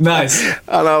 Nice.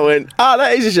 And I went,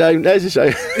 that is a shame.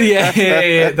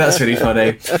 Yeah. That's really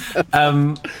funny.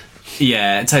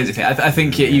 Yeah, totally. I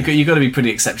think you got to be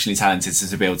pretty exceptionally talented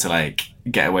to be able to like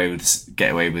get away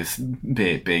with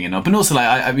being a knob. And also, like,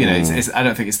 I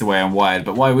don't think it's the way I'm wired.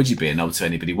 But why would you be a knob to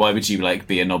anybody? Why would you like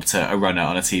be a knob to a runner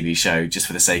on a TV show just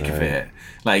for the sake of it?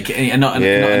 Like, and not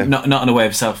in a way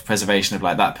of self-preservation of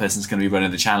like that person's going to be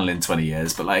running the channel in 20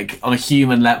 years, but like on a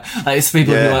human level, like it's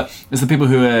the people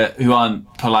who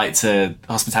aren't polite to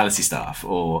hospitality staff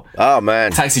or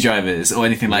taxi drivers or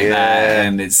anything like that,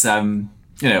 and it's on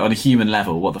a human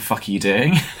level, what the fuck are you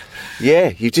doing?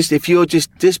 Yeah, if you're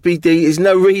just be there's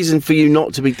no reason for you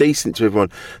not to be decent to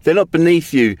everyone. They're not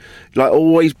beneath you. Like,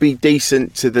 always be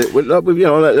decent to like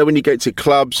when you get to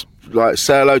clubs, like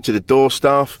say hello to the door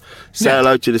staff, say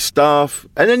hello to the staff,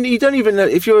 and then you don't even know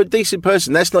if you're a decent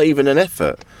person. That's not even an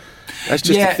effort. That's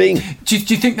just a thing. Do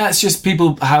you think that's just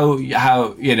people how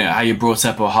you're brought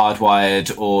up or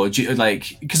hardwired, or do you,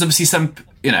 like, because obviously some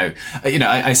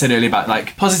I said earlier about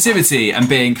like positivity and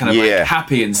being kind of like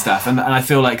happy and stuff, and I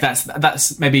feel like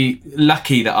that's maybe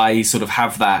lucky that I sort of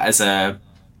have that as a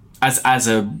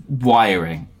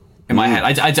wiring in my head.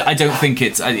 I don't think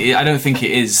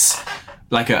it is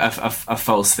like a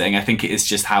false thing. I think it is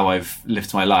just how I've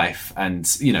lived my life, and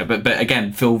but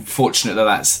again, feel fortunate that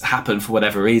that's happened for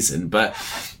whatever reason. But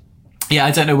yeah,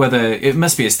 I don't know whether it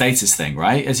must be a status thing,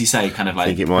 right? As you say, kind of like, I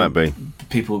think it might be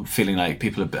people feeling like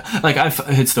people are like, I've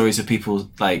heard stories of people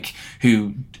like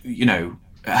who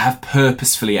have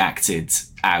purposefully acted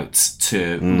out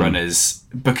to runners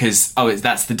because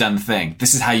that's the done thing.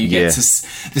 This is how you get to.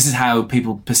 This is how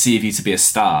people perceive you to be a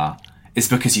star. It's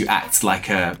because you act like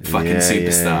a fucking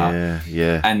superstar.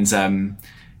 Yeah. And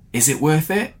is it worth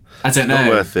it? I don't know. Not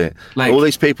worth it. Like, all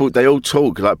these people, they all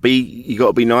talk like, you got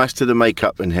to be nice to the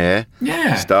makeup and hair.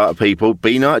 Yeah. Starter people,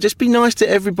 be nice. Just be nice to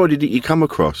everybody that you come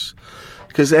across,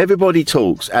 because everybody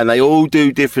talks and they all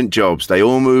do different jobs. They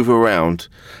all move around,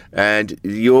 and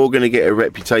you're going to get a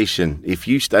reputation if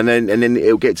you. And then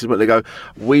it'll get to the point they go,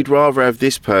 we'd rather have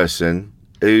this person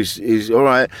who's all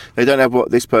right. They don't have what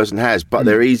this person has, but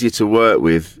they're easier to work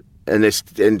with. And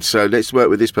so let's work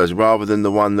with this person rather than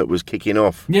the one that was kicking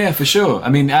off. Yeah, for sure. I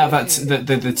mean, out of that,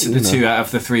 the two out of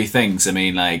the three things. I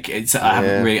mean, like, I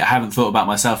haven't thought about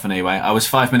myself in any way. I was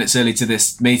 5 minutes early to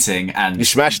this meeting, and you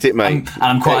smashed it, mate. And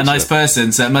I'm quite a nice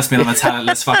person, so it must mean I'm a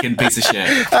talentless fucking piece of shit.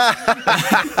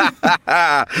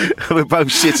 We're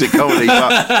both shit at comedy,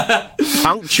 but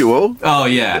punctual. Oh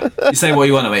yeah, you say what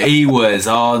you want of me. He was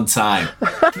on time.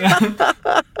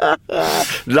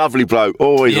 Lovely bloke,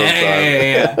 always on time.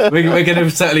 Yeah. We're going to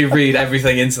certainly read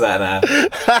everything into that now.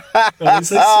 Oh, he's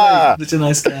so sweet. Such a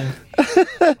nice guy.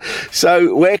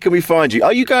 So, where can we find you?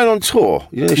 Are you going on tour?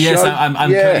 Yes, I'm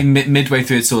currently midway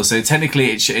through a tour. So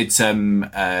technically,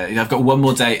 I've got one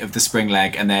more date of the spring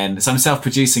leg, and then so I'm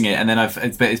self-producing it, and then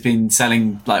it's been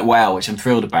selling like well, which I'm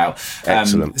thrilled about.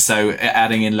 Excellent. So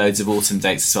adding in loads of autumn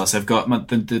dates as well. So I've got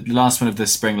the last one of the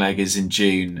spring leg is in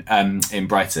June in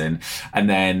Brighton, and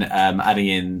then adding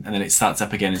in, and then it starts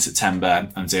up again in September.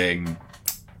 I'm doing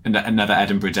another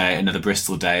Edinburgh day, another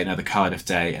Bristol day, another Cardiff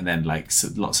day, and then like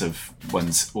lots of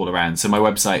ones all around. So my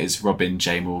website is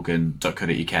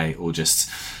robinjmorgan.co.uk, or just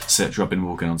search Robin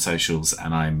Morgan on socials,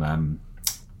 and I'm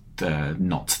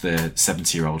not the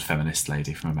 70-year-old feminist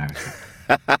lady from America.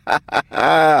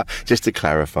 Just to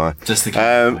clarify. If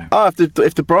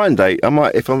the Brian date, I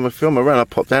might, if I'm around, I'll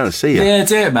pop down and see you. Yeah,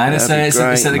 do it, man. It's at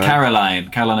the Carolina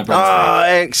Brunswick. Oh,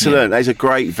 excellent. That's a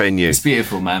great venue. It's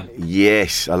beautiful, man.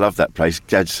 Yes, I love that place.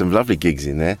 Had some lovely gigs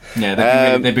in there.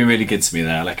 Yeah, they've been really good to me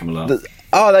there. I like them a lot.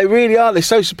 Oh, they really are. They're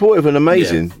so supportive and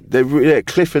amazing. Yeah. They're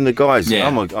Cliff and the guys. Yeah.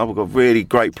 Oh my God, really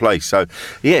great place. So,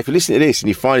 yeah, if you listen to this and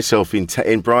you find yourself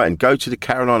in Brighton, go to the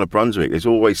Carolina Brunswick. There's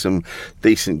always some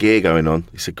decent gear going on.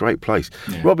 It's a great place.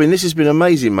 Yeah. Robin, this has been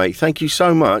amazing, mate. Thank you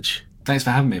so much. Thanks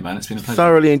for having me, man. It's been a pleasure.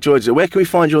 Thoroughly enjoyed it. Where can we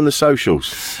find you on the socials?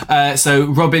 So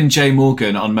Robin J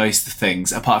Morgan on most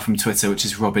things, apart from Twitter, which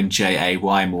is Robin J A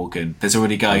Y Morgan. There's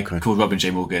already a guy called Robin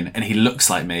J Morgan, and he looks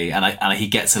like me, and he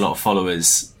gets a lot of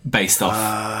followers based off.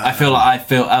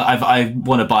 I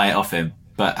want to buy it off him.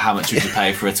 But how much would you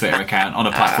pay for a Twitter account on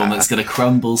a platform that's going to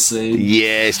crumble soon?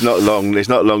 Yeah, it's not long. There's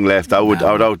not long left. I would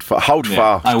hold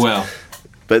fast. I will.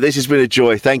 But this has been a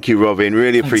joy. Thank you, Robin.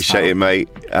 Really appreciate it, mate.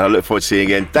 And I look forward to seeing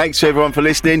you again. Thanks to everyone for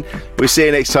listening. We'll see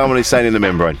you next time on Insane in the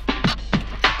Membrane.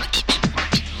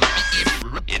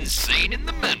 Insane in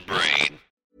the Membrane.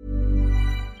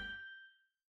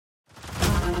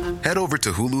 Head over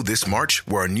to Hulu this March,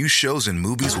 where our new shows and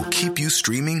movies will keep you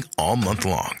streaming all month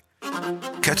long.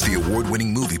 Catch the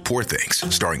award-winning movie Poor Things,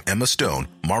 starring Emma Stone,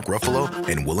 Mark Ruffalo,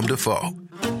 and Willem Dafoe.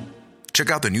 Check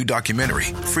out the new documentary,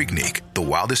 Freaknik, The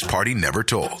Wildest Party Never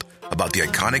Told, about the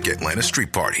iconic Atlanta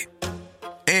street party.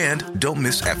 And don't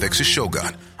miss FX's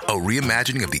Shogun, a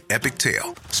reimagining of the epic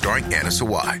tale, starring Anna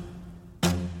Sawai.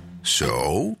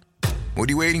 So, what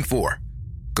are you waiting for?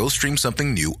 Go stream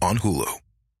something new on Hulu.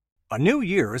 A new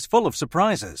year is full of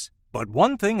surprises, but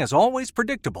one thing is always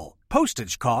predictable.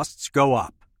 Postage costs go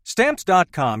up.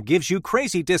 Stamps.com gives you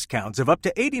crazy discounts of up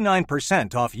to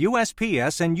 89% off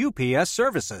USPS and UPS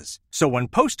services. So when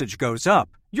postage goes up,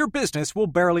 your business will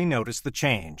barely notice the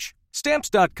change.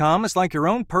 Stamps.com is like your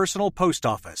own personal post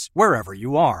office, wherever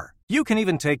you are. You can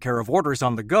even take care of orders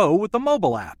on the go with the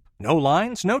mobile app. No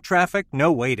lines, no traffic,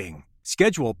 no waiting.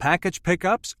 Schedule package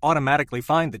pickups, automatically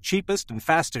find the cheapest and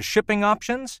fastest shipping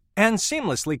options, and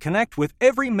seamlessly connect with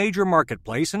every major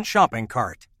marketplace and shopping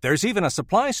cart. There's even a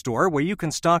supply store where you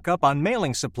can stock up on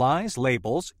mailing supplies,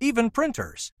 labels, even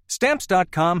printers.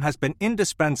 Stamps.com has been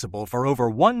indispensable for over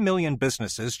 1 million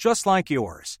businesses just like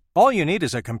yours. All you need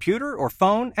is a computer or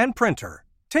phone and printer.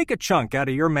 Take a chunk out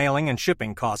of your mailing and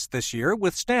shipping costs this year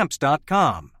with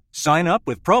Stamps.com. Sign up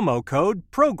with promo code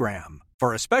PROGRAM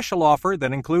for a special offer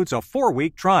that includes a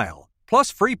 4-week trial,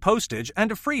 plus free postage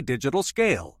and a free digital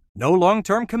scale. No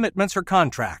long-term commitments or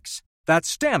contracts. That's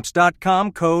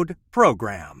Stamps.com code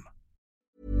PROGRAM.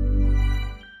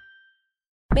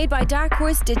 Made by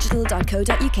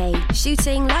darkhorsedigital.co.uk.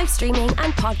 Shooting, live streaming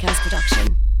and podcast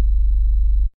production.